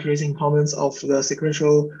accuracy performance of the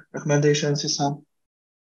sequential recommendation system.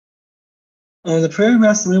 The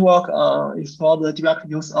previous framework explored the direct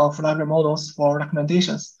use of larger models for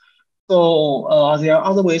recommendations. So there are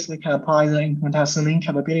other ways we can apply the in-context learning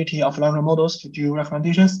capability of larger models to do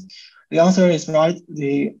recommendations. The answer is right.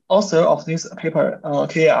 The author of this paper,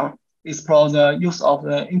 KR, explored the use of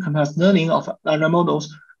the in-context learning of larger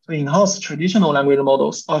models to enhance traditional language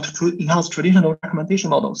models or to enhance traditional recommendation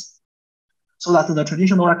models, so that the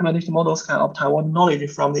traditional recommendation models can obtain more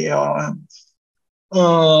knowledge from the LLM.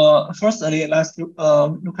 Firstly, let's look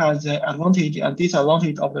at the advantage and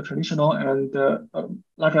disadvantage of the traditional and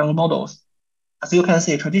large language models. As you can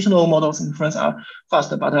see, traditional models inference are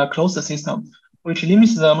fast but a closed system, which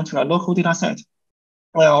limits them to a local data set,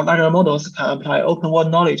 while larger models can apply open world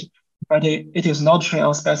knowledge, but it is not trained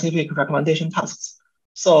on specific recommendation tasks.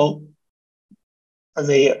 So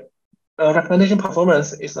the recommendation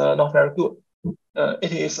performance is not very good.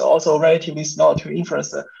 It is also relatively slow to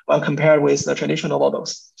inference when compared with the traditional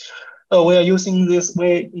models. So we are using this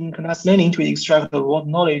way in context learning to extract the raw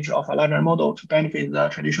knowledge of a larger model to benefit the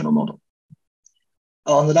traditional model.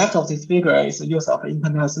 On the left of this figure is the use of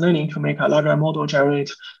in-context learning to make a larger model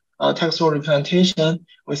generate textual representation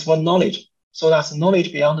with raw knowledge, so that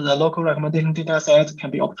knowledge beyond the local recommendation data set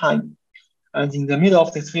can be obtained. And in the middle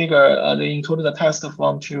of this figure, they encode the text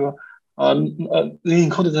form to they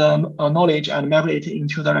encode the knowledge and map it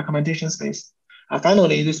into the recommendation space.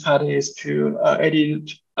 Finally, this part is to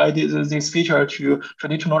edit this feature to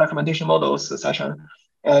traditional recommendation models session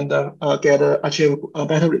and achieve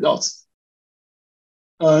better results.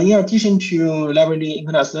 In addition to leveraging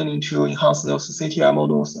in-context learning to enhance those CTI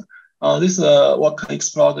models, this work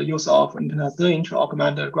explores the use of in-context learning to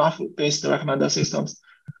augment the graph-based recommender systems.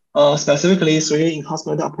 Specifically, three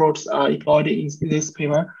enhancement approaches are employed in this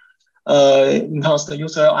paper. Enhance the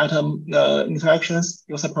user item interactions,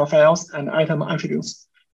 user profiles, and item attributes.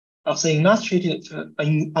 As illustrated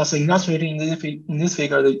in this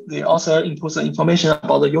figure, the author inputs the information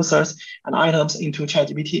about the users and items into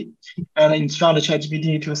ChatGPT, and instruct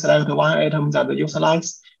ChatGPT to select one item that the user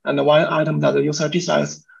likes and one item that the user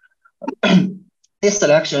dislikes. This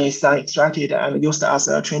selection is then extracted and used as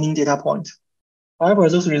a training data point. However,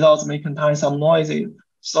 those results may contain some noise,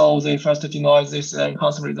 so they first denoise these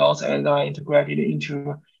enhanced results and then integrate it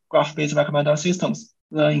into graph-based recommender systems.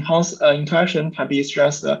 The enhanced interaction can be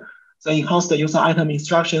stressed. The enhanced user item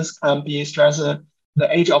instructions can be stressed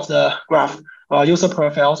the edge of the graph, while user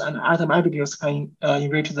profiles and item attributes can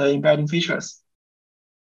enrich the embedding features.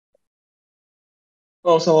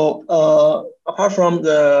 Also, apart from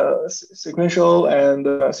the sequential and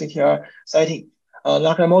CTR setting,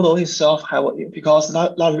 large model itself because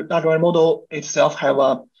large model itself have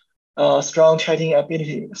a strong chatting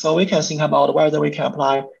ability. So we can think about whether we can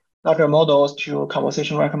apply larger models to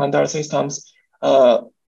conversational recommender systems.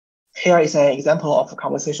 Here is an example of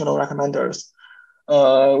conversational recommenders.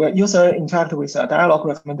 Where user interact with a dialogue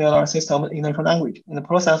recommender system in natural language. In the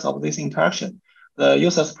process of this interaction, the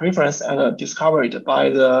user's preference are discovered by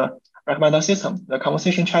the recommender system. The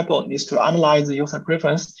conversation chatbot needs to analyze the user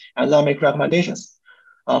preference and then make recommendations.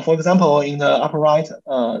 For example, in the upper right,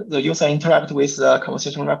 the user interact with the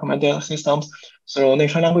conversation recommender systems through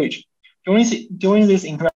natural language. During this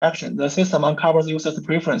interaction, the system uncovers the user's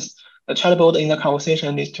preference. The chatbot in the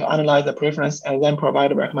conversation needs to analyze the preference and then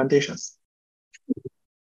provide recommendations.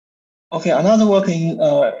 Okay, another work in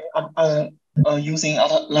using a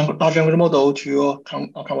large language model to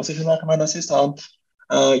conversational recommender system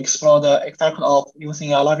explore the effect of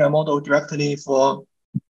using a larger model directly for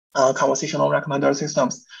conversational recommender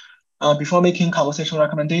systems. Before making conversational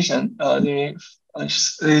recommendation, they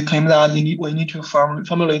claim that we need to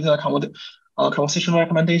formulate the conversational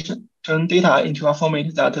recommendation data into a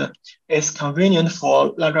format that is convenient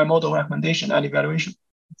for larger model recommendation and evaluation.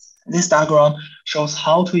 This diagram shows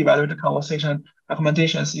how to evaluate the conversation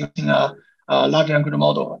recommendations using a large language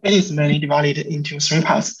model. It is mainly divided into three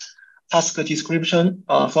parts: task description,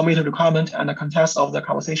 format requirement, and the context of the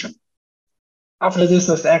conversation. After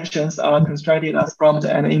these actions are constructed as prompt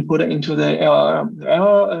and input into the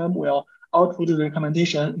LLM will output the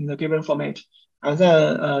recommendation in the given format, and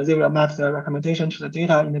then they will map the recommendation to the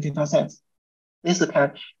data in the data set. This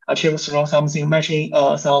can achieve through something matching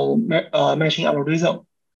algorithm.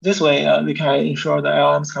 This way, we can ensure the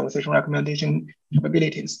LLM's conversation recommendation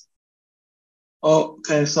capabilities.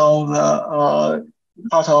 Okay, so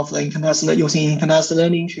part of the using internet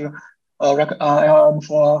learning to LLM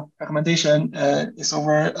for recommendation is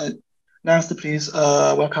over. Next, please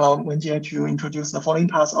welcome Wenjie to introduce the following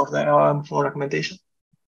parts of the LLM for recommendation.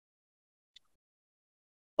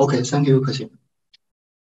 Okay, thank you, Keqin.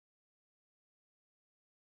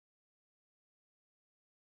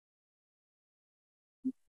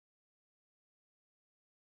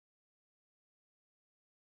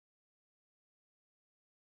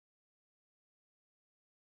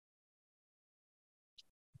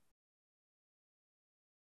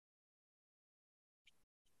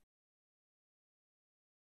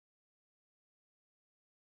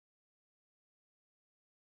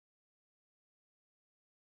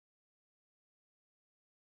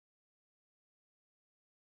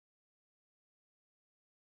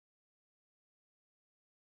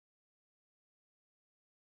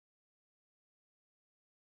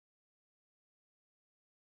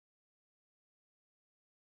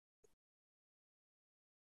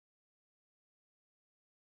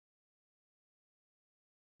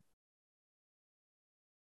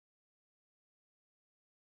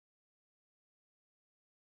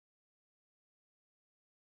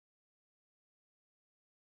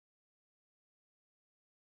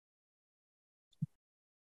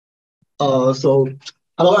 So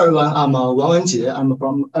hello everyone, I'm Wang Wenjie. I'm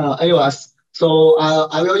from AOS. So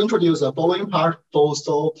I will introduce the following part.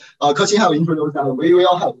 Keqin have introduced that we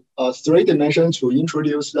will have 3 dimensions to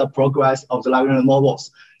introduce the progress of the language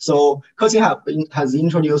models. So Keqin has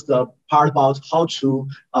introduced the part about how to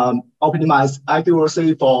optimize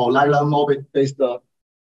accuracy for language model-based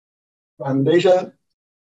recommendation.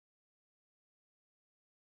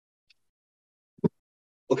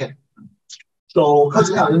 Okay. So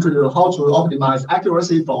Keqin have introduced how to optimize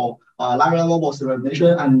accuracy for language models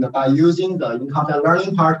recommendation and by using the in-context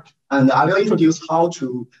learning part. And I will introduce how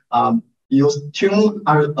to tune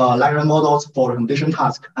language models for recommendation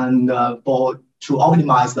task and to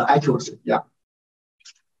optimize the accuracy. Yeah.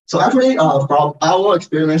 So actually, from our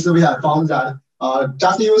experience, we have found that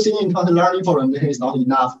just using in-context learning for recommendation is not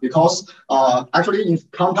enough because actually in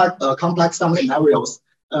complex some scenarios,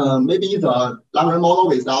 maybe the language model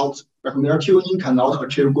without recommender tuning cannot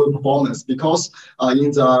achieve good performance because in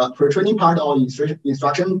the pre-training part or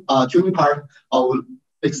instruction tuning part of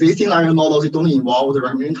existing language models, it don't involve the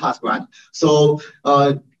recommendation task, right? So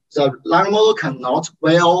the language model cannot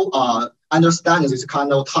well understand this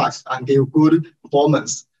kind of task and give good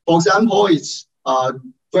performance. For example, it's when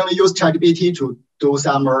we use ChatGPT to do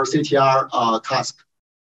some CTR task.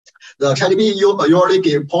 The ChatGPT usually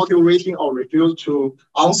give positive rating or refuse to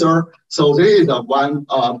answer. So this is one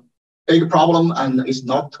big problem and it's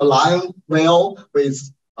not aligned well with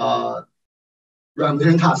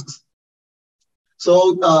recommendation tasks.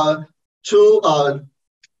 So to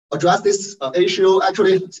address this issue,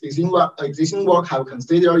 actually existing work have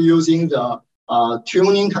considered using the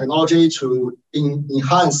tuning technology to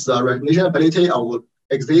enhance the recognition ability of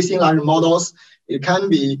existing language models. It can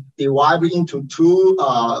be divided into 2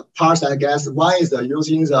 parts, I guess. One is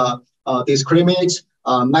using the discriminate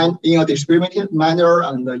in a discriminated manner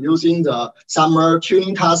and using the summary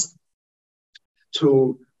tuning task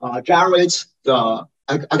to generate the,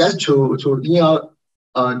 I guess, to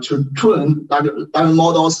train language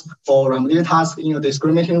models for recommendation tasks in a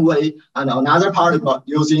discriminating way. And another part about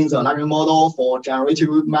using the language model for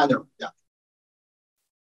generative manner. Yeah.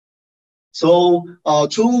 So for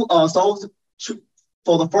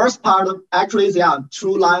the first part, actually there are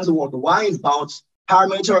 2 lines of work. One is about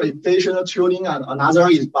parameter efficient tuning and another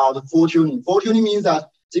is about full tuning. Full tuning means that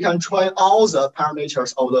you can train all the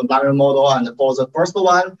parameters of the language model. And for the first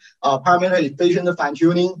one, parameter efficient fine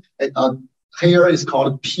tuning, here is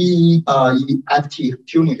called PEFT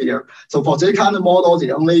tuning here. So for this kind of model,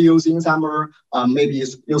 they only using some maybe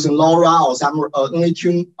using LoRa or some only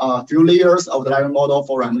tune a few layers of the language model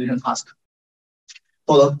for recommendation task.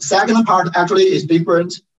 For the second part, actually is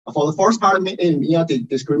different. For the first part, in a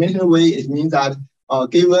discriminating way, it means that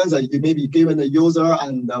given the user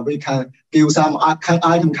and we can give some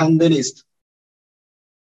item candidate list.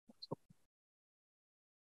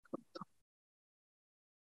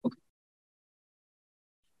 Okay.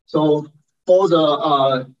 So for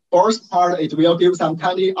the first part, it will give some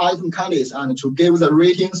item candidates and to give the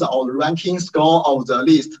ratings or the ranking score of the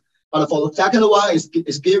list. But for the second one,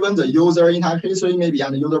 is given the user interaction history maybe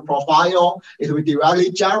and the user profile, it will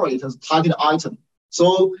directly generate a target item.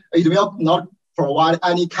 So it will not provide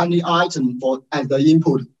any candidate item as the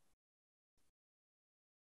input.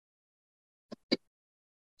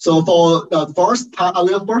 So for the first part, I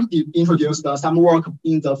will first introduce some work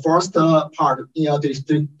in the first part in a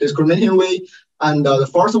discriminating way. And the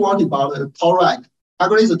first one is about the tolerance.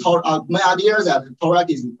 actually the my idea is that Torah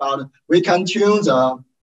is about we can tune the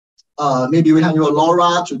maybe we can use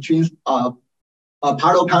LoRa to tune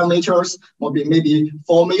part of parameters, maybe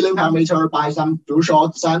 4 million parameters by some few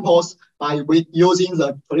short samples by using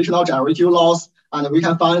the traditional generative loss, and we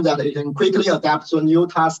can find that it can quickly adapt to a new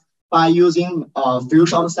task by using few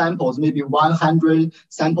short samples, maybe 100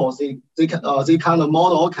 samples. This kind of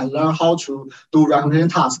model can learn how to do recommendation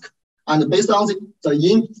task. And based on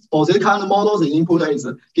for this kind of model, the input is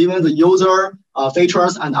given the user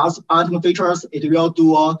features and item features. It will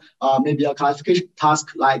do maybe a classification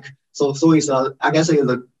task like so it's I guess it's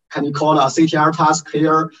can you call a CTR task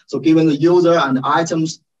here? So given the user and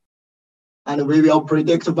items, and we will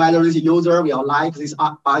predict whether this user will like this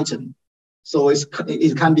item. So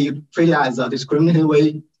it can be treated as a discriminative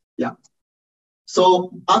way. Yeah.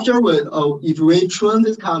 So after if we train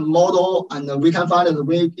this kind of model, and we can find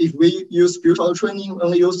that if we use virtual training,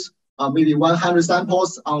 only use maybe 100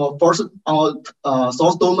 samples on our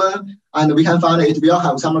source domain, and we can find it will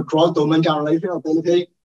have some cross-domain generation ability.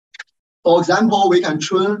 For example, we can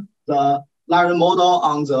train the language model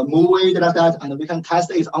on the movie dataset, and we can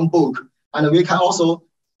test it on book, and we can also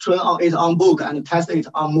train it on book and test it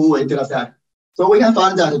on movie dataset. So we can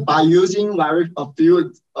find that by using a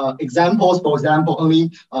few examples, for example,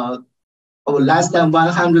 only less than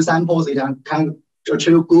 100 samples, it can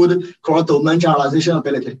achieve good cross-domain generalization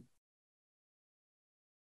ability.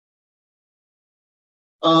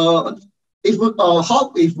 If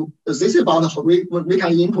this is about how we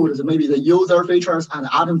can input maybe the user features and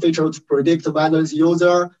item features to predict whether this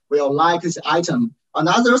user will like this item.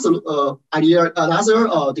 Another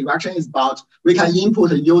direction is about we can input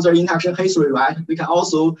the user interaction history, right? We can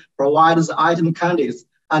also provide the item candidates,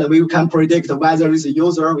 and we can predict whether this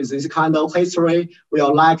user with this kind of history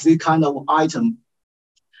will like this kind of item.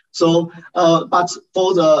 So, but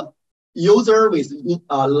for the user with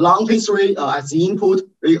long history as the input,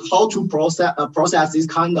 how to process this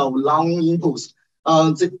kind of long inputs.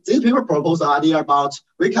 This paper proposed the idea about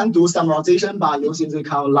we can do summarization by using the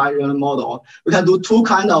kind of linear model. We can do two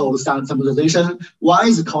kinds of summarization. One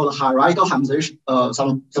is called hierarchical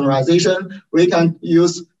summarization. We can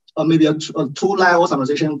use maybe a two-level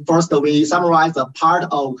summarization. First, we summarize the part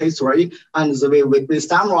of history, and we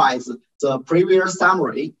summarize the previous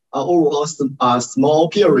summary over a small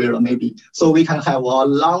period, maybe. So we can have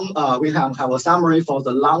a summary for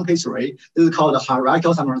the long history. This is called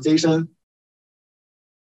hierarchical summarization.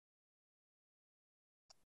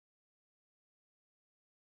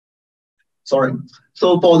 Sorry.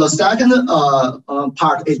 So for the second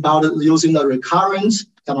part, it's about using the recurrent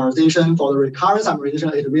summarization. For the recurrent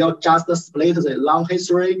summarization, it will just split the long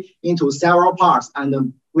history into several parts,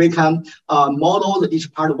 and we can model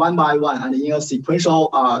each part one by one and in a sequential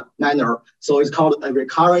manner. So it's called a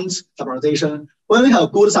recurrent summarization. When we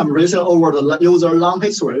have good summarization over the user long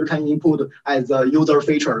history, we can input as the user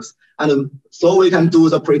features, and so we can do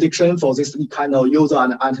the prediction for this kind of user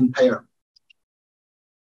and item pair.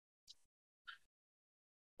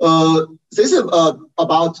 This is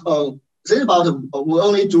about we're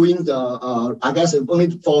only doing the I guess only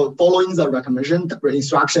for following the recommendation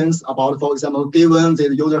instructions about, for example, given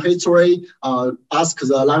the user history, ask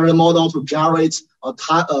the language model to generate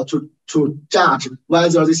to judge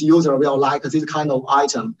whether this user will like this kind of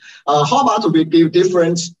item. How about we give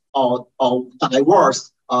different or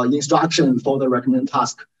diverse instruction for the recommended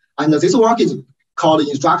task? And this work is called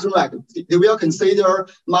instruction rack. It will consider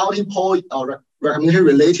multiple recommendation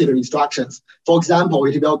related instructions. For example,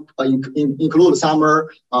 it will include some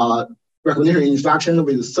recommendation instruction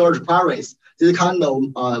with search queries. This kind of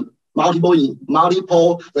multiple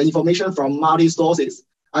the information from multi sources,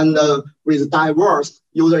 and with diverse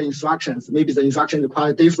user instructions. Maybe the instruction is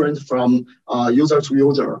quite different from user to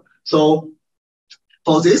user. So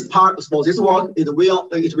for this work,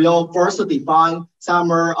 it will first define some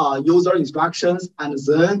user instructions, and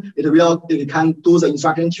then it can do the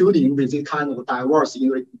instruction tuning with this kind of diverse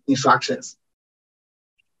instructions.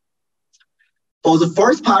 For the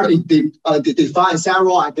first part, it defines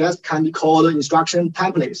several, I guess, can be called instruction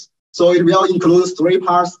templates. So it will include three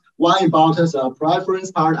parts. One about the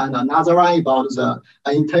preference part, and another one about the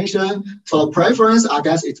intention. For preference, I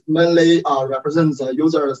guess it mainly represents the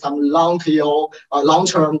user some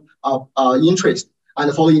long-term interest.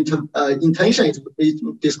 And for intention,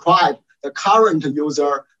 it describes the current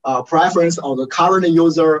user preference or the current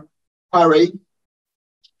user query.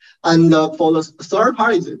 And for the third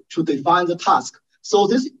part is to define the task. So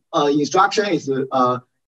this instruction is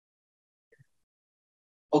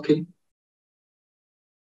okay.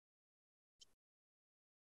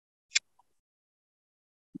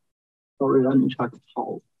 Sorry, let me check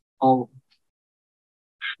how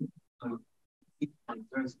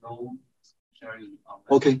There's no sharing.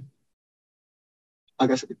 Okay. I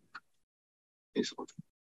guess it's okay.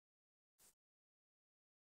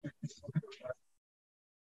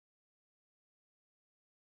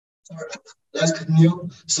 Let's continue.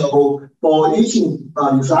 So for each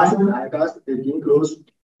instruction, I guess it includes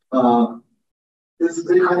this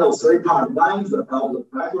kind of three-part. One is about the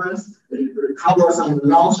preference. It covers some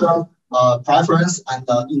long-term preference, and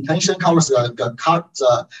the intention covers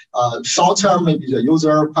the short-term, maybe the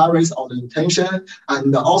user queries or the intention,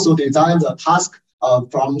 and also design the task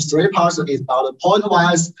from three parts. Is about the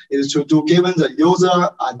point-wise, is to do given the user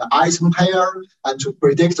and the item pair, and to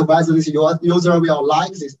predict whether this user will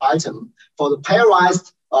like this item. For the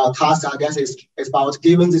pairwise task, I guess is about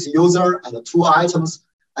given this user and the two items,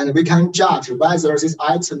 and we can judge whether this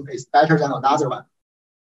item is better than another one.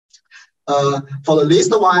 For the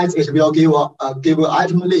list-wise, it will give an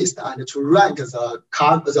item list and to rank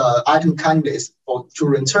the item candidates to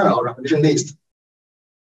return a recommendation list.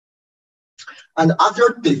 And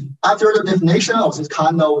after the definition of this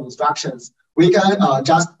kind of instructions, we can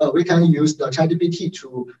we can use the ChatGPT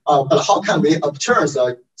to but how can we obtain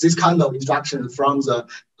this kind of instructions from the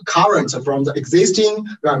existing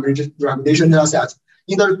recommendation data set?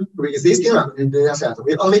 In the existing recommendation data set,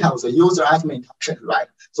 we only have the user item interaction, right?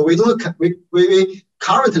 So we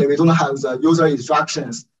currently we don't have the user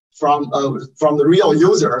instructions from the real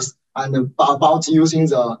users and about using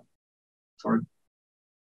the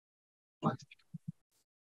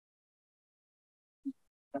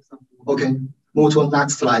Okay, move to the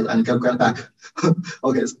next slide and get back.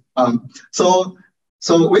 Okay,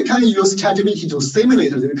 so we can use ChatGPT to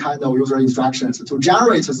simulate this kind of user instructions to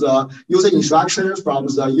generate the user instructions from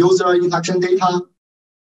the user interaction data.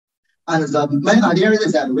 And the main idea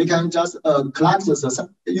is that we can just collect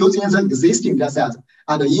using the existing data set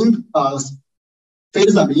and feed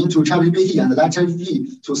them into ChatGPT and let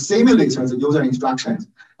ChatGPT to simulate the user instructions.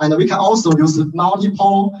 And we can also use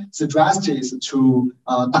multiple strategies to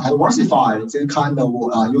diversify this kind of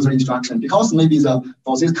user instruction, because maybe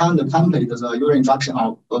for this kind of template, the user instruction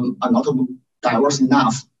are not diverse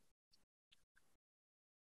enough.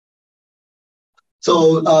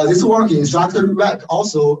 So this work in instructor rec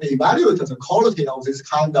also evaluates the quality of this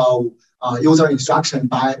kind of user instruction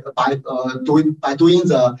by doing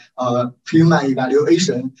the human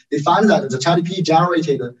evaluation. They find that the ChatGPT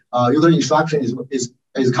generated user instruction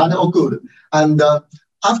is kind of good. And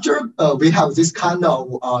after we have this kind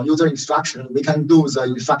of user instruction, we can do the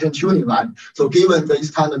instruction tuning, right? So given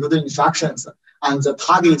this kind of user instructions and the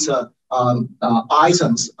target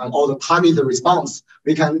items and all the target response,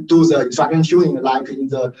 we can do the instruction tuning like in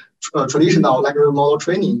the traditional language model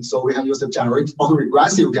training. So we can use the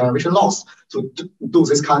autoregressive generation loss to do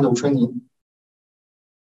this kind of training.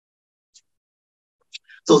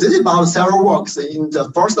 So this is about several works. In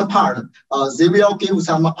the first part, they will give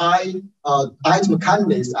some item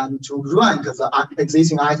candidates and to rank the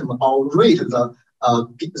existing item or rate the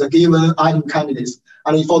given item candidates.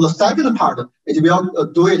 And for the second part, it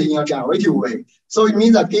will do it in a generative way. So it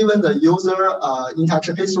means that given the user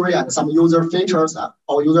interaction history and some user features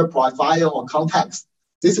or user profile or context,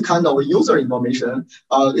 this kind of user information,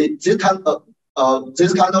 this kind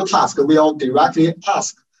of task will directly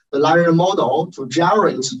ask the language model to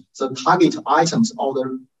generate the target items or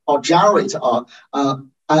generate an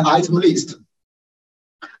item list.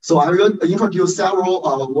 So I will introduce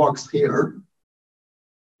several works here.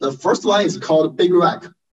 The first one is called Big Rack.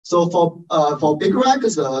 So for Big Rack,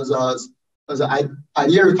 the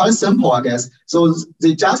idea is quite simple, I guess. So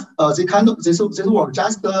this work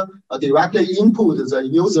just directly input the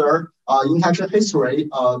user interaction history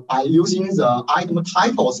by using the item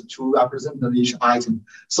titles to represent each item.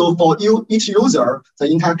 So for each user, the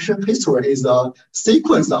interaction history is a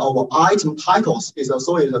sequence of item titles.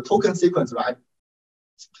 So it's a token sequence, right?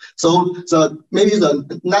 So maybe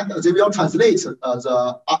they will translate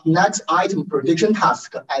the next item prediction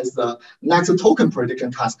task as the next token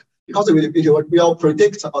prediction task, because it will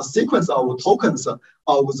predict a sequence of tokens of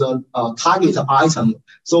the target item.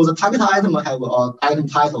 So the target item have an item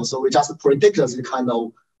title, so we just predict this kind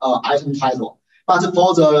of item title. But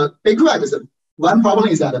for the Big Rack, one problem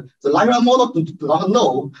is that the language model do not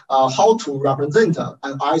know how to represent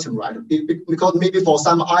an item, right? Because maybe for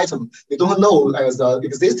some item, they don't know the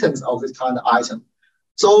existence of this kind of item.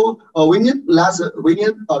 So we need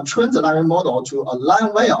train the language model to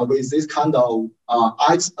align well with this kind of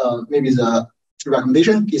maybe the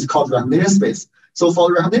recommendation is called recommendation space. So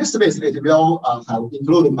for recommendation space, it will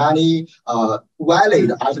include many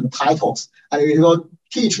valid item titles, and it will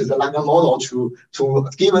teach the language model to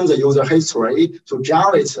given the user history to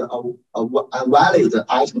generate a valid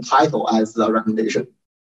item title as the recommendation.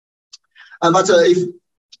 But if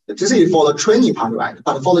this is for the training part, right?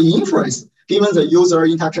 But for the inference, given the user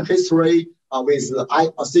interaction history with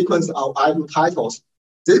a sequence of item titles,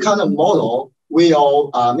 this kind of model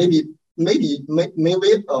will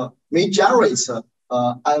may generate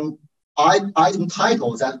an item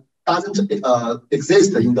title that doesn't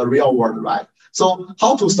exist in the real world, right? So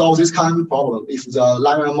how to solve this kind of problem if the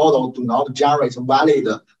language model do not generate valid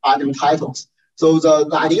item titles? So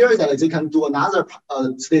the idea is that they can do another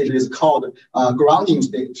stage is called grounding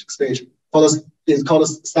stage. For the, it's called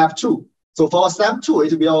step 2. So for step 2,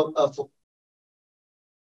 it will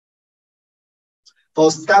for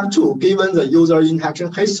step 2, given the user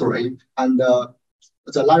interaction history and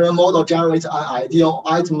the language model generates an ideal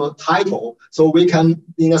item title. So we can,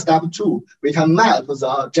 in step 2, we can map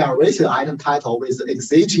the generated item title with the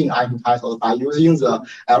existing item title by using the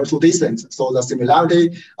L2 distance. So the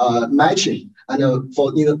similarity matching. And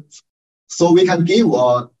so we can give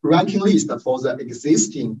a ranking list for the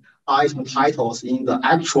existing item titles in the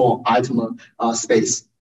actual item space.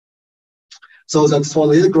 So for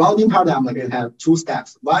the grounding paradigm, we have 2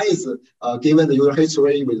 steps. One is given the user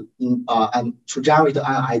history with and to generate an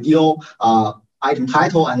ideal item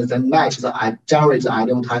title, and then match the generate the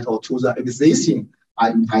item title to the existing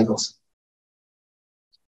item titles.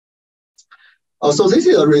 So this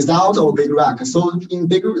is a result of Big Rank. So in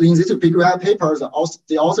this Big Rank paper, the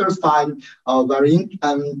authors find very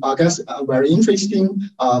interesting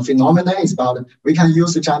phenomenon is about we can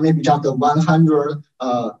use maybe just 100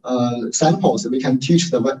 samples. We can teach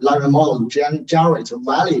the language model to generate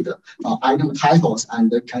valid item titles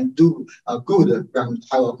and can do a good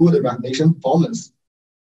recognition performance.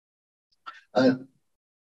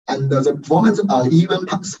 And the performance even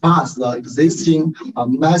surpass the existing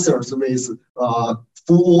methods with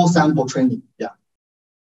full sample training. Yeah.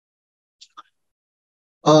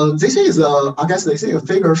 This is I guess this is a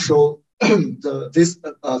figure show this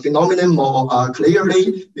phenomenon more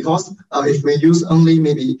clearly, because if we use only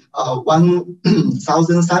maybe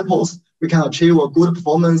 1,000 samples, we can achieve a good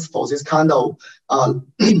performance for this kind of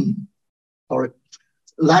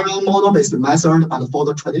language model-based method. And for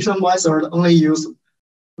the traditional method, only use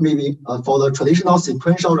maybe for the traditional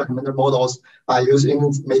sequential recommender models by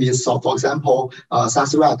using maybe, so for example,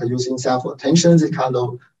 SASRAC using self-attention, this kind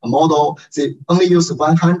of model, they only use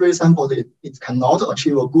 100 samples, it cannot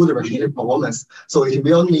achieve a good recognition performance. So it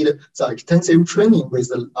will need the extensive training with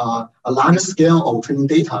a large scale of training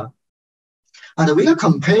data. And we can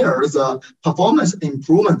compare the performance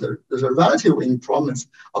improvement, the relative improvements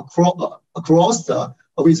across the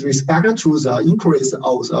with respect to the increase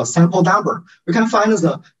of the sample number. We can find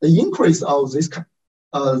the increase of this kind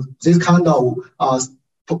of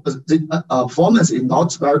performance is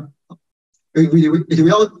not very, it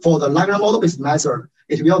will, for the language model-based method,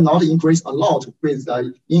 it will not increase a lot with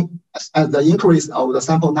the increase of the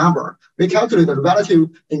sample number. We calculate the relative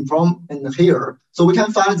improvement here. So we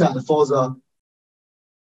can find that for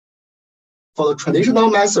the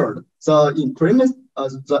traditional method, the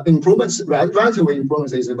relative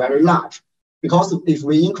improvement is very large, because if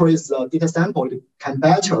we increase the data sample, it can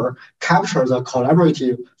better capture the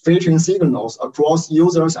collaborative filtering signals across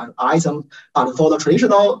users and items. And for the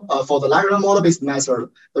traditional, for the language model-based method,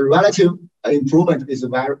 the relative improvement is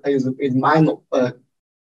minor,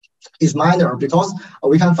 because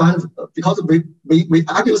we can find, because we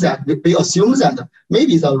argue that we assume that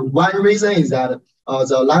maybe the one reason is that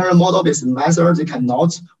the language model-based method, they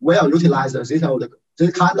cannot well utilize this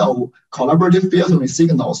kind of collaborative filtering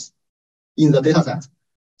signals in the data set.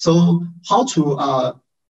 So how to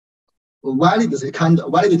validate this kind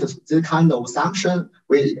of assumption?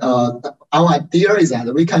 Our idea is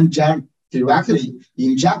that we can directly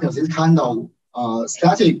inject this kind of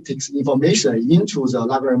statistics information into the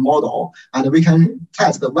language model, and we can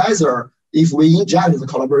test whether if we inject the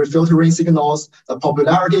collaborative filtering signals, the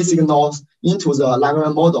popularity signals into the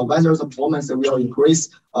language model, whether the performance will increase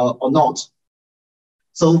or not.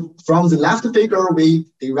 So from the left figure, we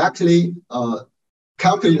directly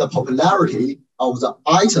calculate the popularity of the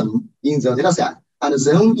item in the dataset, and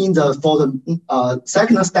then for the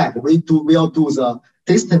second step, we will do the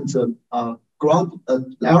distant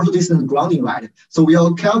L2 distance grounding, right? So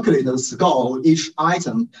we'll calculate the score of each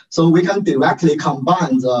item, so we can directly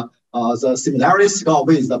combine the similarity score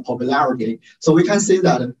with the popularity. So we can see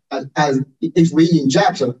that as if we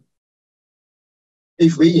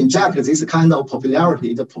inject this kind of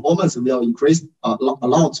popularity, the performance will increase a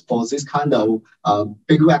lot for this kind of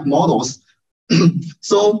big RAG models.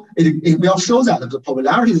 So it will show that the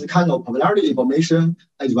popularity, the kind of popularity information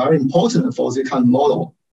is very important for this kind of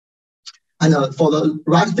model. And for the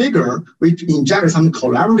right figure, we inject some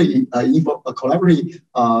collaborative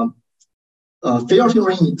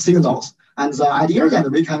filtering signals. And the idea that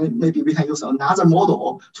maybe we can use another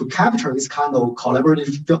model to capture this kind of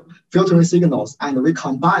collaborative filtering signals, and we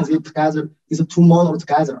combine these two models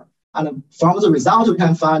together. And from the result, we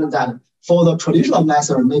can find that for the traditional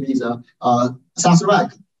method, maybe the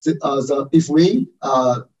SASRAC, if we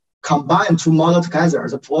combine two models together,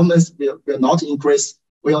 the performance will not increase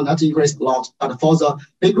a lot. But for the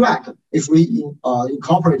big rack, if we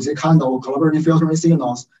incorporate the kind of collaborative filtering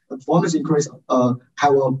signals, the performance increase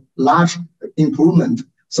have a large improvement.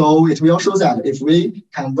 So it will show that if we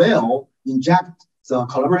can well inject the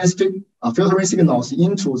collaborative filtering signals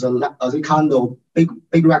into the kind of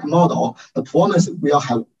big rack model, the performance will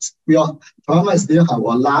still have a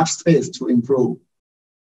large space to improve.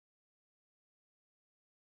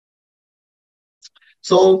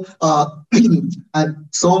 So,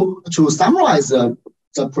 so to summarize the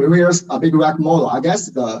previous big rack model, I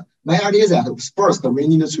guess the main idea is that first we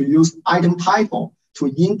need to use item title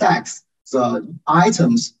to index the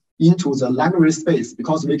items into the library space,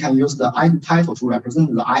 because we can use the item title to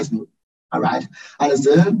represent the item. All right, and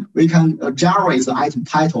then we can generate the item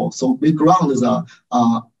title. So we ground the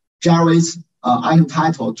generate item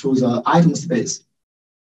title to the item space.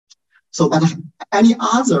 So, but any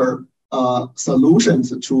other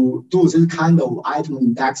solutions to do this kind of item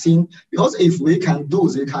indexing, because if we can do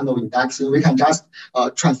this kind of indexing, we can just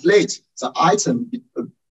translate the item in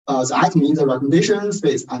the recommendation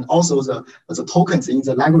space and also the tokens in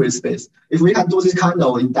the library space. If we can do this kind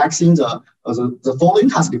of indexing, the following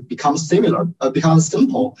task becomes simple,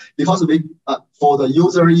 because we for the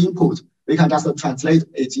user input, we can just translate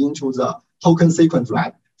it into the token sequence,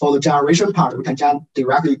 right? For the generation part, we can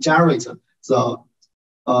directly generate the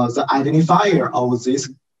identifier of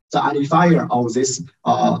this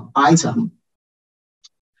item.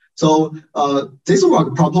 So this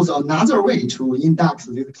work proposes another way to index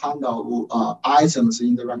this kind of items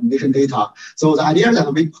in the recommendation data. So the idea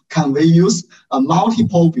that we use a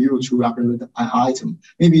multiple view to represent an item.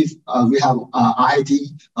 Maybe we have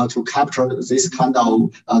ID to capture this kind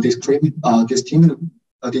of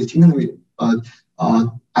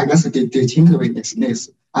distinctiveness,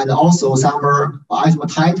 and also some item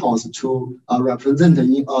titles to represent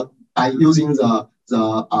by using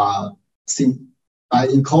by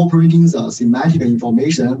incorporating the semantic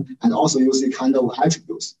information and also using kind of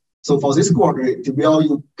attributes. So for this work, it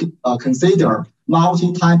will consider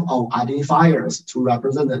multi-type of identifiers to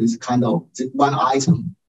represent this kind of one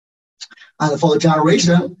item. And for the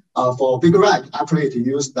generation, for big rack, actually to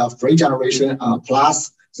use the free generation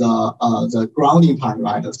plus the grounding part,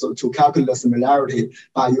 right? So to calculate the similarity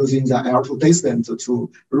by using the L2 distance to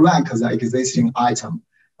rank the existing item.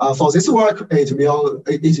 For this work, it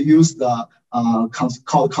use the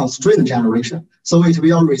constraint generation. So it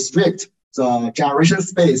will restrict the generation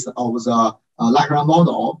space of the Lagrange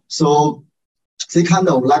model. So this kind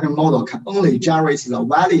of Lagrange model can only generate the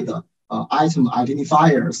valid item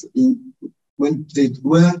identifiers when they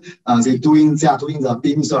are doing the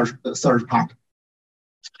beam search part.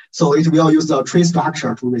 So it will use the tree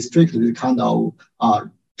structure to restrict the kind of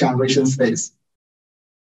generation space.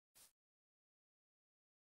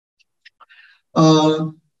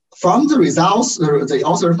 From the results, they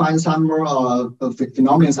also find some more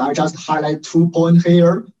phenomena. I just highlight 2 points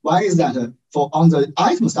here. One is that on the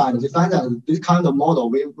item side, they find that this kind of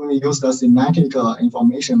model, when we use the semantic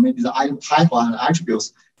information, maybe the item type and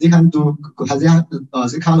attributes, they can do,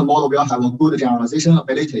 this kind of model will have a good generalization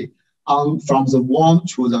ability from the warm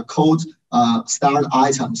to the cold styled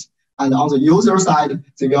items. And on the user side,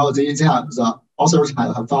 the authors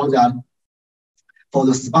have found that for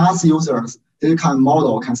the sparse users, this kind of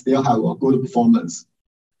model can still have a good performance.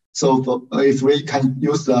 So if we can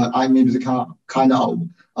use maybe the kind of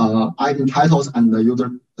item titles and the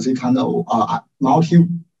user, the kind of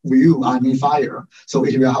multi-view identifier, so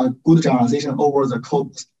it will have good generalization over the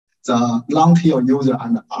code, the long tail user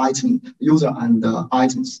and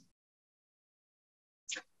items.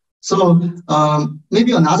 So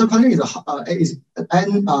maybe another question is are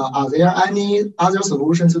there any other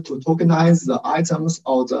solutions to tokenize the items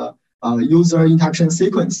or the user interaction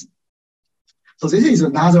sequence? So this is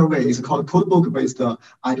another way. It's called codebook-based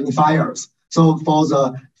identifiers. So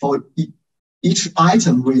for each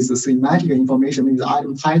item with the semantic information in the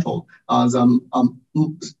item title,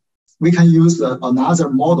 we can use another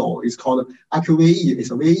model. It's called AQVE.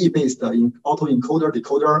 It's a VE-based autoencoder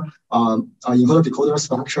decoder encoder decoder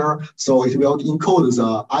structure. So it will encode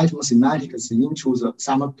the item semantics into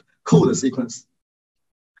some code sequence.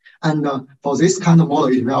 And for this kind of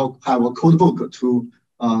model, it will have a code book to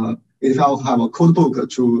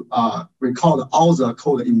record all the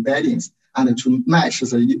code embeddings and to match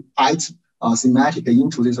the item semantic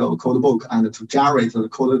into this code book and to generate the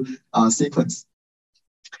code sequence.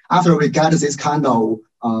 After we get this kind of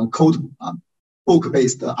code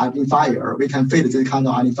book-based identifier, we can feed this kind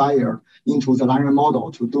of identifier into the language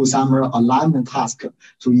model to do some alignment task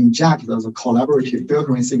to inject the collaborative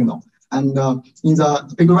filtering signal. And in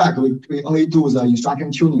the big rack, we only do the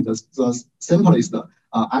instruction tuning, the simplest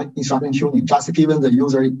instruction tuning, just given the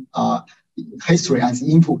user history as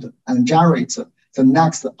input and generate the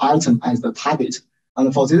next item as the target.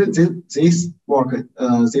 And for this work,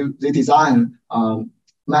 they design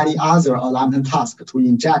many other alignment tasks to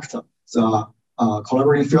inject the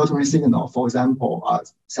collaborative filtering signal. For example,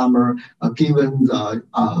 some given the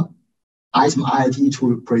item ID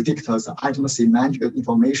to predict the item semantic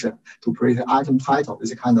information to predict item title,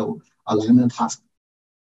 this kind of alignment task.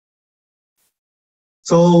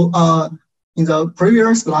 So in the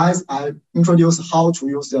previous slides, I introduced how to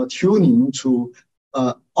use the tuning to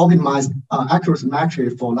optimize accuracy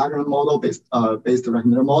metric for language model based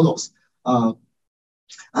recommender models.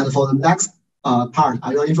 And for the next part,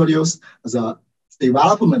 I will introduce the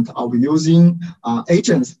development of using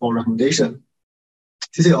agents for recommendation.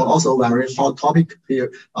 This is also a very hot topic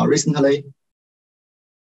here recently.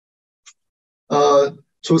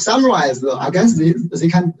 To summarize, I guess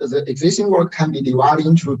the existing work can be divided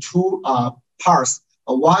into two parts.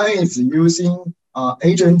 One is using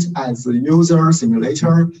agent as a user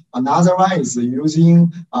simulator. Another one is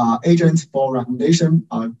using agent for recommendation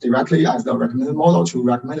directly as the recommended model to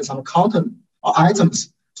recommend some content or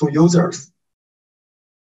items to users.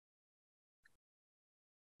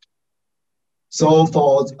 So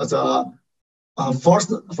for the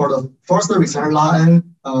first research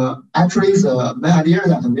line, actually the main idea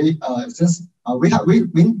that we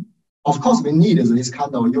of course we need this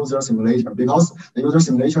kind of user simulator because the user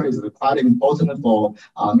simulator is quite important for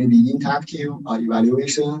maybe interactive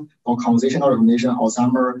evaluation or conversational recommendation or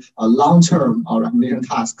some long-term recommendation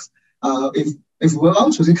tasks. If we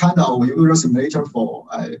want to see kind of user simulator for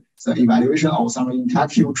the evaluation of some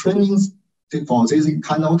interactive trainings for this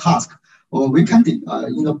kind of task, we can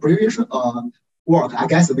in the previous work, I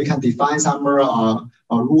guess we can define some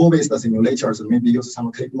rule-based simulators, maybe use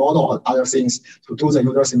some click model or other things to do the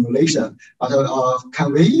user simulation. But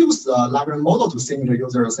can we use the language model to simulate the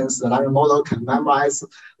user, since the language model can memorize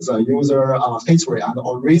the user history and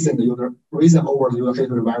or reason over the user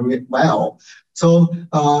history very well? So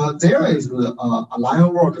there is a line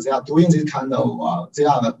of work they are doing this kind of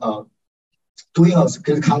doing this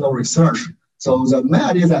kind of research. So the main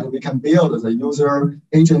idea is that we can build the user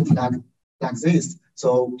agent like this.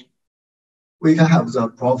 So we can have the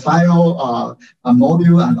profile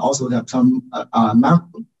module and also have some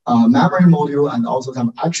memory module and also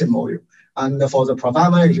some action module. And for the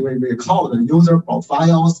profile module, we call the user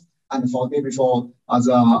profiles. And for maybe for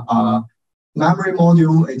the memory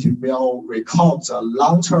module, it will record the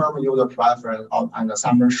long-term user preference and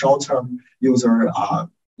some short-term user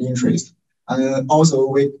interest. And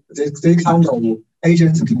also, this kind of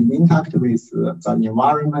agents can interact with the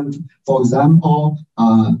environment. For example,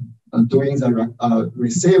 doing the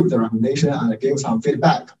receive the recommendation and give some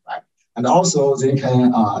feedback, right? And also, they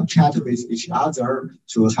can chat with each other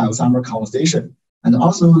to have some conversation. And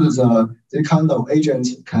also, the kind of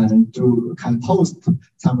agent can post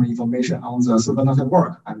some information on the social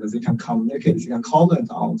network, and they can communicate, they can comment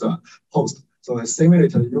on the post. So it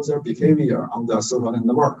simulates user behavior on the social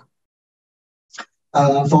network.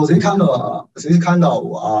 For this kind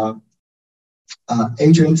of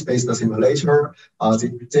agent-based simulator,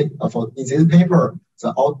 in this paper,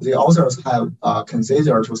 the authors have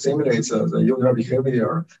considered to simulate the user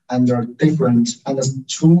behavior under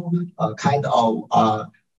two kind of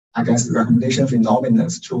I guess recommendation phenomena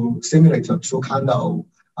to simulate two kind of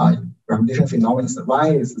recommendation phenomena.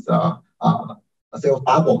 One is the field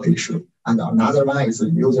bubble issue, and another one is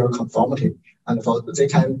user conformity. And they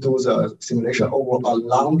can do the simulation over a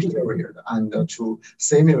long period and to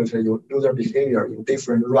simulate user behavior in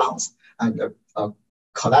different rounds and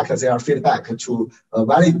collect their feedback to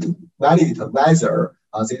validate whether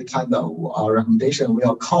this kind of recommendation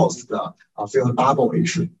will cause the field bubble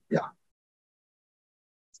issue. Yeah.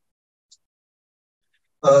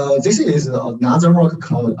 This is another work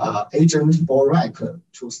called Agent for Rack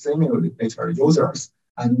to simulate users.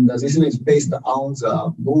 And this is based on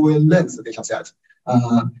the movie length dataset.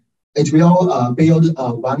 It will build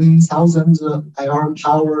 1,000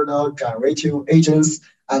 AI-powered generative agents,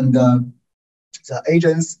 and the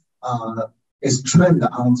agents is trained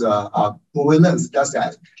on the movie length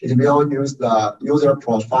dataset. It will use the user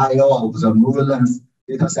profile of the movie length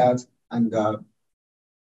dataset, and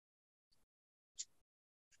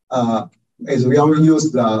it will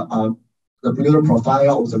use the user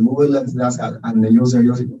profile of the movie length dataset and the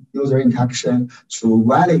user interaction to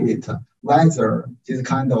validate whether this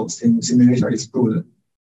kind of simulation is good.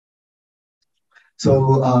 So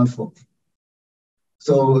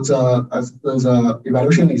the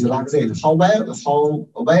evaluation is like this: how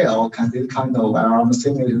well can this kind of LLM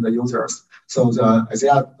simulate the users? So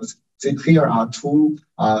here are two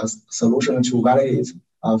solutions to validate.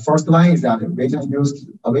 First one is that we can use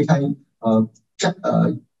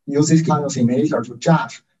this kind of simulator to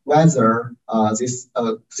judge whether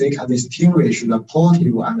they can distinguish the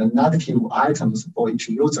positive and the negative items for each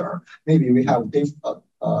user. Maybe we have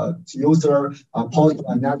user positive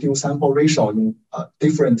and negative sample ratio in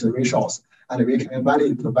different ratios, and we can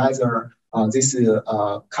validate whether this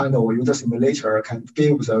kind of user simulator can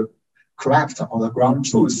give the correct or the ground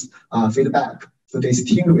truth feedback to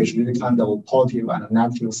distinguish this kind of positive and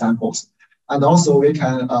negative samples. And also we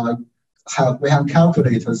can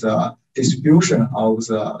calculate the distribution of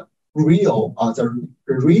the real, the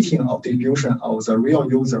rating of distribution of the real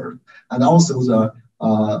user, and also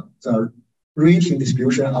the rating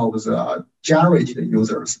distribution of the generated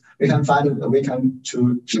users. We can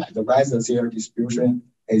to check whether their distribution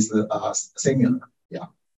is similar. Yeah.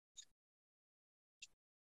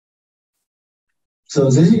 So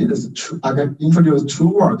this is I can introduce two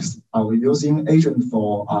works of using agent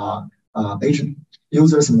for agent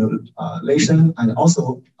user simulation, and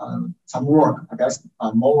also some work. I guess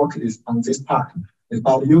more work is on this part. It's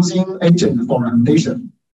about using agent for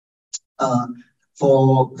recommendation.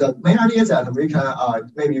 For the main idea that we can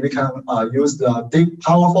maybe we can use the big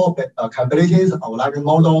powerful capabilities of language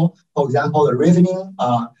model. For example, the reasoning,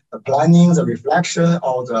 the planning, the reflection,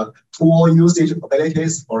 or the tool usage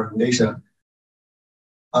abilities for recommendation.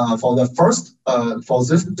 For the first, for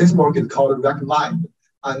this work is called recommend,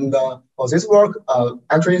 and for this work,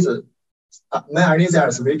 actually the main idea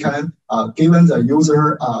is we can given the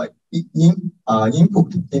user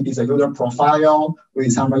input, maybe the user profile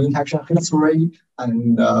with some interaction history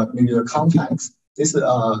and maybe the context. This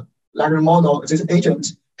language model, this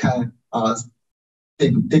agent can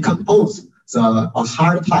decompose the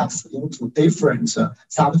hard text into different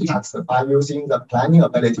subtext by using the planning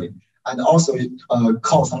ability, and also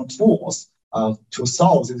call some tools to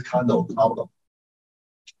solve this kind of problem.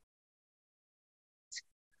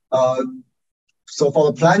 So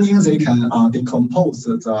for the planning, they can decompose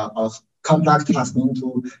the complex text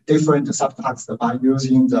into different subtexts by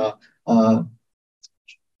using the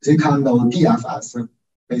this kind of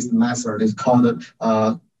DFS-based method is called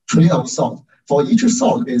train of thought. For each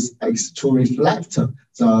thought is to reflect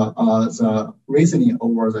the reasoning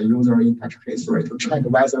over the user interaction history to check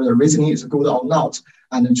whether the reasoning is good or not,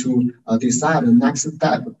 and to decide the next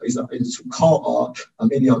step is to call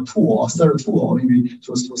maybe a tool, a third tool, maybe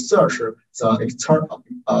to search the external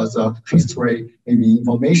the history, maybe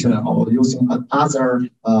information, or using other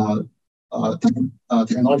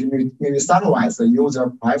technology, maybe summarize the user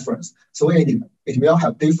preference. So it will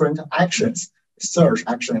have different actions, search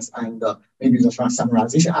actions, and maybe the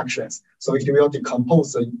summarization actions. So it will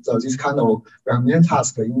decompose this kind of recommendation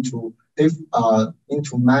task into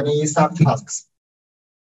many subtasks.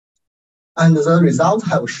 And the results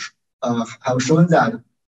have shown that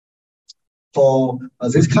for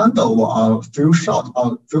this kind of few shot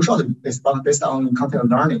is based on content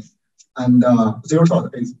learning, and zero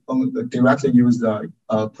shot is directly use the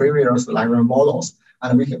previous language models,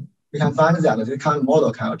 and we can find that this kind of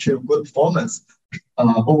model can achieve good performance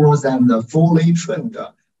over than the fully trained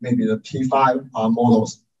maybe the P5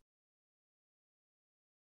 models.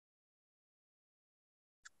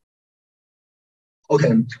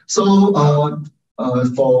 Okay, so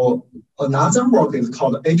for another work is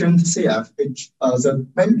called agent CF. The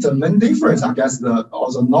main difference, I guess,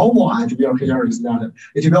 the normal idea here is that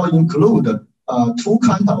it will include two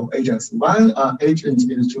kinds of agents. One agent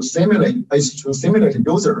is to simulate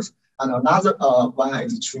users, and another one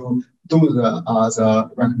is to do the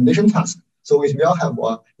recommendation task. So it will have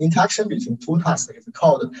an interaction between two tasks. It's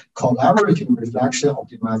called collaborative reflection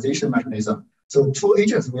optimization mechanism. So two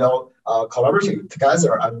agents will collaborate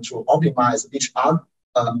together and to optimize each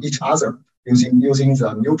other using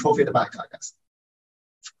the mutual feedback, I guess.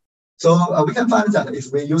 So we can find that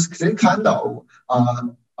if we use this kind of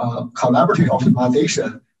collaborative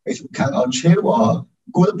optimization, it can achieve a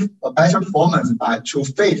better performance to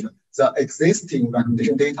fit the existing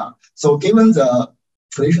recommendation data. So given the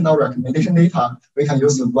traditional recommendation data, we can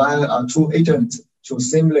use one two agents to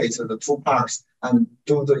simulate the two parts and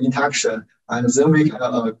do the interaction, and then we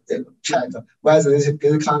can check whether this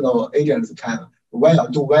kind of agents can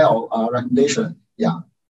do well recommendation. Yeah.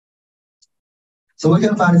 So we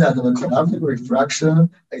can find that the collaborative reflection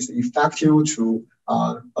is effective to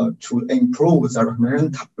improve the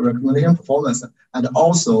recommendation performance, and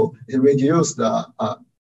also it reduces the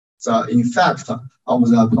effect of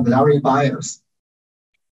the popularity bias.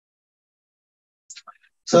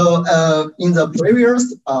 So in the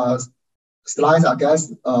previous slides, I guess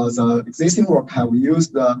the existing work have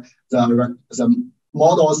used the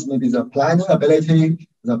models, maybe the planning ability,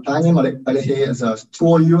 the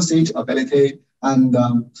tool usage ability, and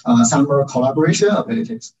some collaboration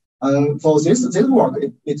abilities. And for this work,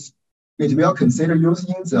 it will consider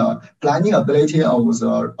using the planning ability of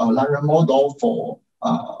the language model for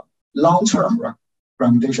long-term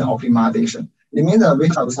recommendation optimization. It means that we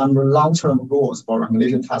have some long-term goals for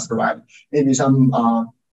recommendation task, right? Maybe some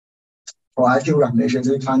proactive recommendations,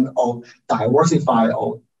 we kind of diversify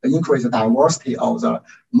or increase the diversity of the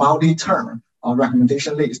multi-term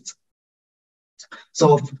recommendation list.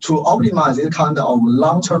 So to optimize this kind of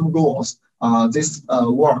long-term goals, this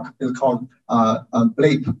work is called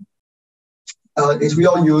BLEEP. It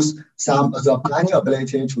will use the planning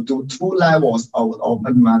ability to do two levels of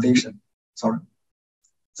optimization. Sorry.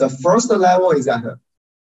 The first level is that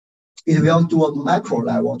it will do a macro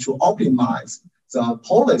level to optimize the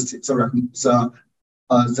policy, the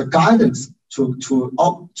guidance to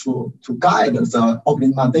guide the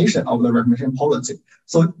optimization of the recommendation policy.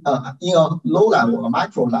 So in a low level, a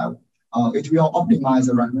macro level, it will optimize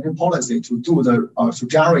the recommendation policy to do to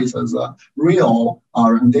generate the real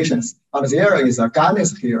recommendations. And there is a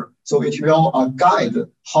guidance here, so it will guide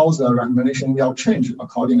how the recommendation will change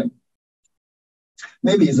accordingly.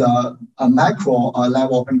 Maybe the macro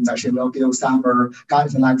level optimization will give some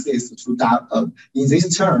guidance like this to in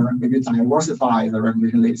this turn, maybe diversify the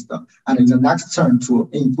recommendation list, and in the next turn to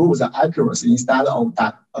improve the accuracy instead of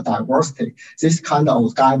diversity. This kind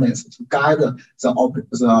of guidance to guide the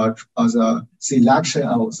selection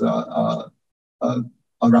of the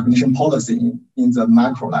recognition policy in the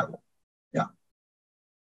macro level. Yeah.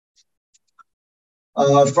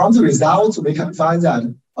 From the results, we can find that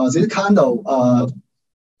this kind of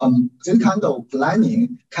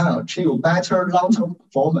planning can achieve better long-term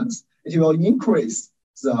performance. It will increase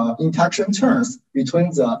the interaction terms between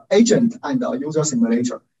the agent and the user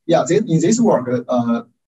simulator. Yeah, in this work, the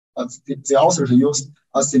authors use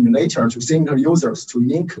a simulator to simulate users to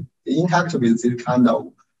interact with this kind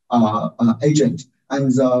of agent,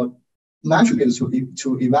 and the metric is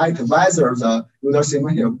to evaluate whether the user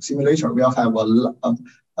simulator will have a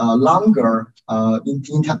longer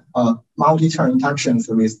multi-turn interactions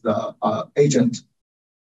with the agent.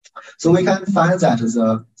 So we can find that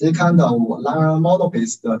this kind of language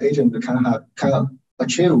model-based agent can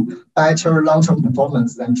achieve better long-term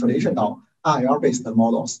performance than traditional RL-based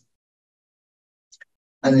models.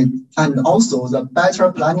 And also the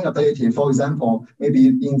better planning ability, for example, maybe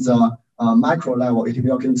in the micro level, it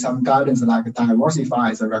will give some guidance like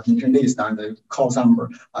diversify the recognition list and call some,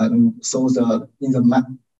 so in the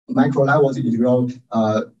micro level, it will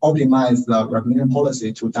optimize the recognition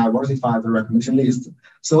policy to diversify the recognition list.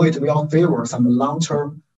 So it will favor some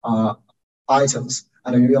long-term items,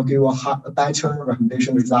 and it will give a better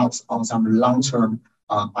recommendation results on some long-term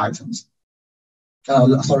items.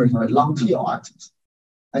 Long tail items.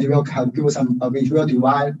 And it will give some, it will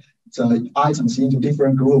divide the items into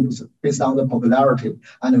different groups based on the popularity.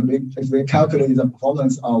 And if we calculate the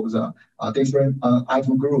performance of the different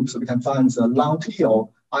item groups, we can find the long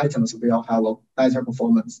tail items will have a better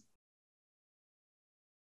performance.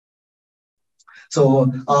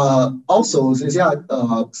 So also,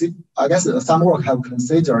 I guess some work have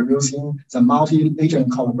considered using the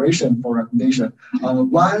multi-agent collaboration for recommendation.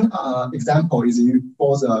 One example is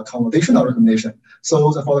for the conversational recommendation.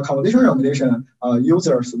 So for the conversational recommendation,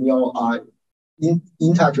 users will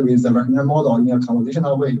interact with the recommendation model in a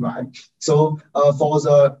conversational way, right? So for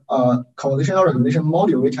the conversational recommendation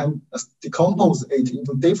module, we can decompose it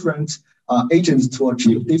into different agents to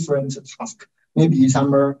achieve different tasks. Maybe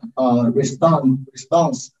some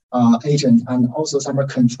response agent, and also some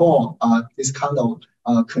control, this kind of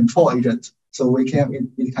control agent. So it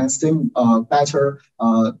can seem better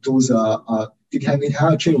do the it can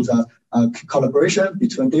achieve the collaboration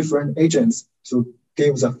between different agents to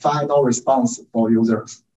give the final response for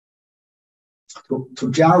users to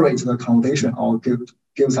generate the conversation or give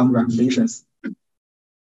give some recommendations.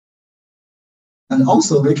 And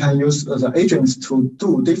also we can use the agents to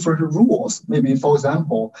do different rules. Maybe for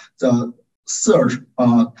example, the search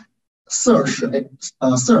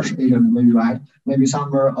agent, maybe, right? Maybe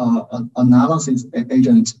some analysis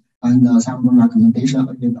agent and some recommendation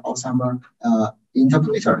agent or some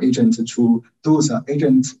interpreter agent to do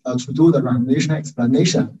the recommendation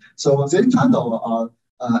explanation. So this kind of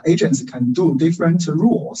agents can do different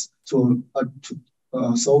rules so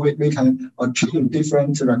we can achieve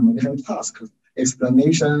different recommendation tasks.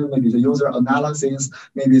 Explanation, maybe the user analysis,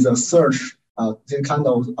 maybe the search, this kind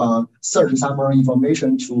of search summary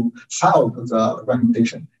information to help the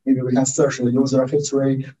recommendation. Maybe we can search the user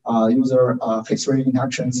history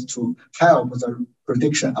interactions to help the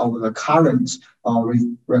prediction of the current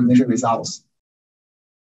recommendation results.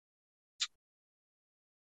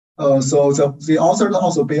 So the author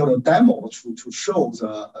also built a demo to show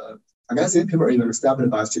the, I guess this paper is established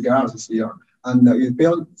by CGR this year. And they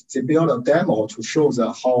built a demo to show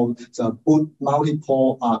how the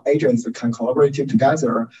multiple agents can collaborate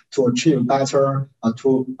together to achieve better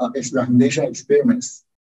recommendation experiments.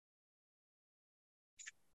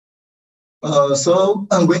 So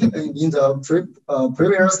in the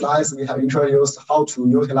previous slides, we have introduced how to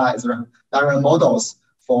utilize language models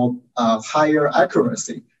for higher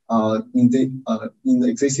accuracy in the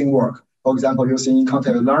existing work. For example, using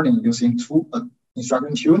content learning, using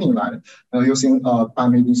instruction tuning, right? Using by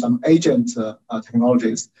maybe some agent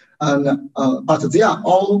technologies, but they are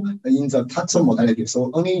all in the textual modality.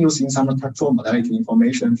 So only using some textual modality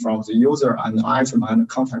information from the user and the item and the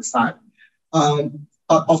context side.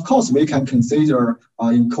 Of course, we can consider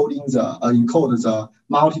encode the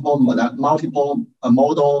multiple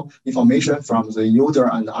model information from the user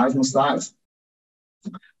and the item size.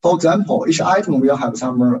 For example, each item will have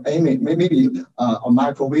some image, maybe a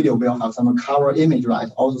micro video will have some cover image, right?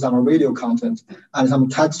 Also some video content and some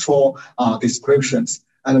textual descriptions.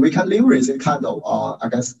 And we can leverage this kind of,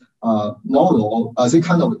 this kind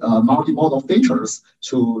of multimodal features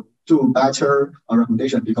to do better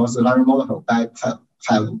recommendation, because the language model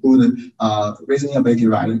have good reasoning ability,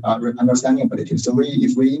 right? Understanding ability. So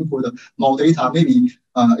if we input more data, maybe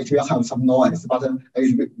it will have some noise, but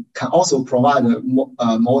it can also provide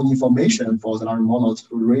more information for the language model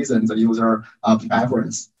to reason the user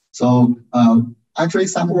preference. So actually,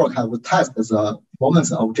 some work have tested the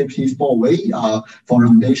performance of GPT-4 for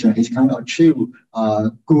recommendation. It can achieve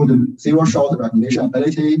good zero-shot recommendation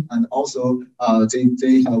ability, and also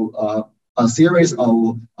they have a series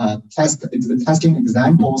of testing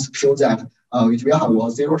examples show that it will have a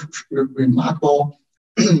remarkable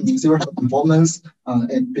zero-shot performance,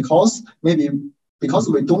 because we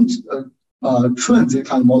don't train this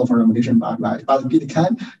kind of model for recommendation, right? But it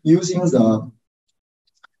can use the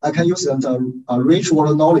rich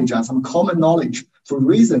world knowledge and some common knowledge to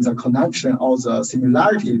reason the connection or the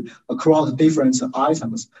similarity across different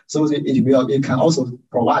items. So it can also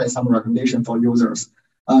provide some recommendation for users.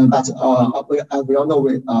 But we all know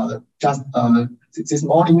just this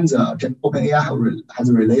morning the OpenAI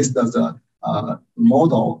has released the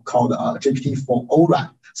model called GPT-4o, right?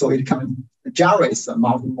 So it can generate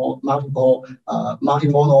multimodal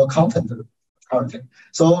content currently.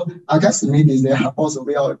 So I guess maybe there are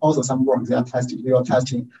also some work they are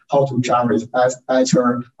testing how to generate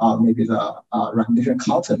better maybe the recommendation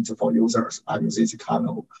content for users using this kind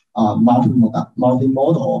of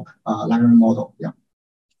multimodal language model. Yeah.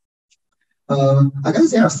 I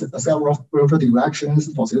guess there are several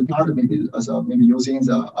directions for this part. Maybe using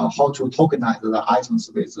the how to tokenize the items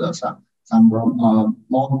with some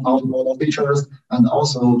multimodal features, and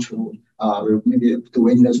also to maybe do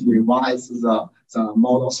we need to revise the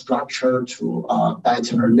model structure to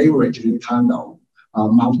better leverage the kind of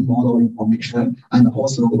multimodal information. And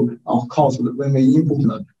also, of course, when we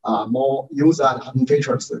input more user and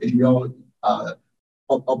features, it will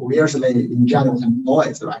obviously in general some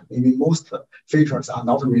noise, right? Maybe most features are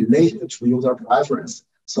not related to user preference,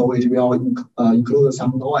 so it will include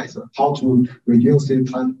some noise. How to reduce the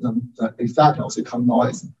effect of the kind of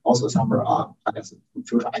noise? Also some I guess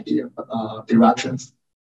future idea directions.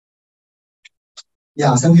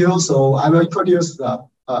 Yeah, thank you. So I will introduce a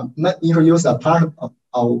part of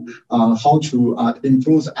how to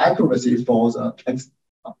improve the accuracy for the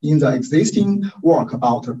in the existing work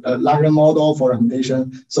about language model for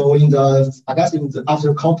recommendation. So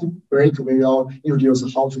after coffee break, we will introduce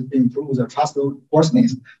how to improve the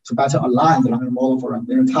trustworthiness to better align the language model for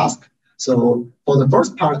recommendation task. So for the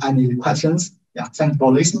first part, I need questions. Yeah, thanks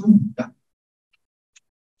for listening. Yeah.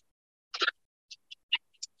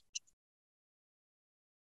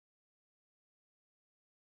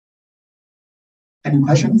 Any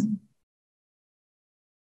questions?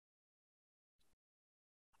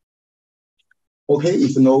 Okay,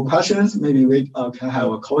 if no questions, maybe we can have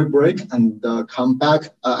a coffee break and come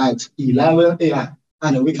back at 11 a.m.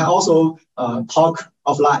 And we can also talk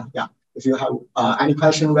offline. Yeah, if you have any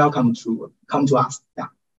question, welcome to come to us. Yeah,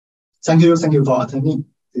 thank you for attending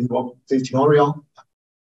this tutorial.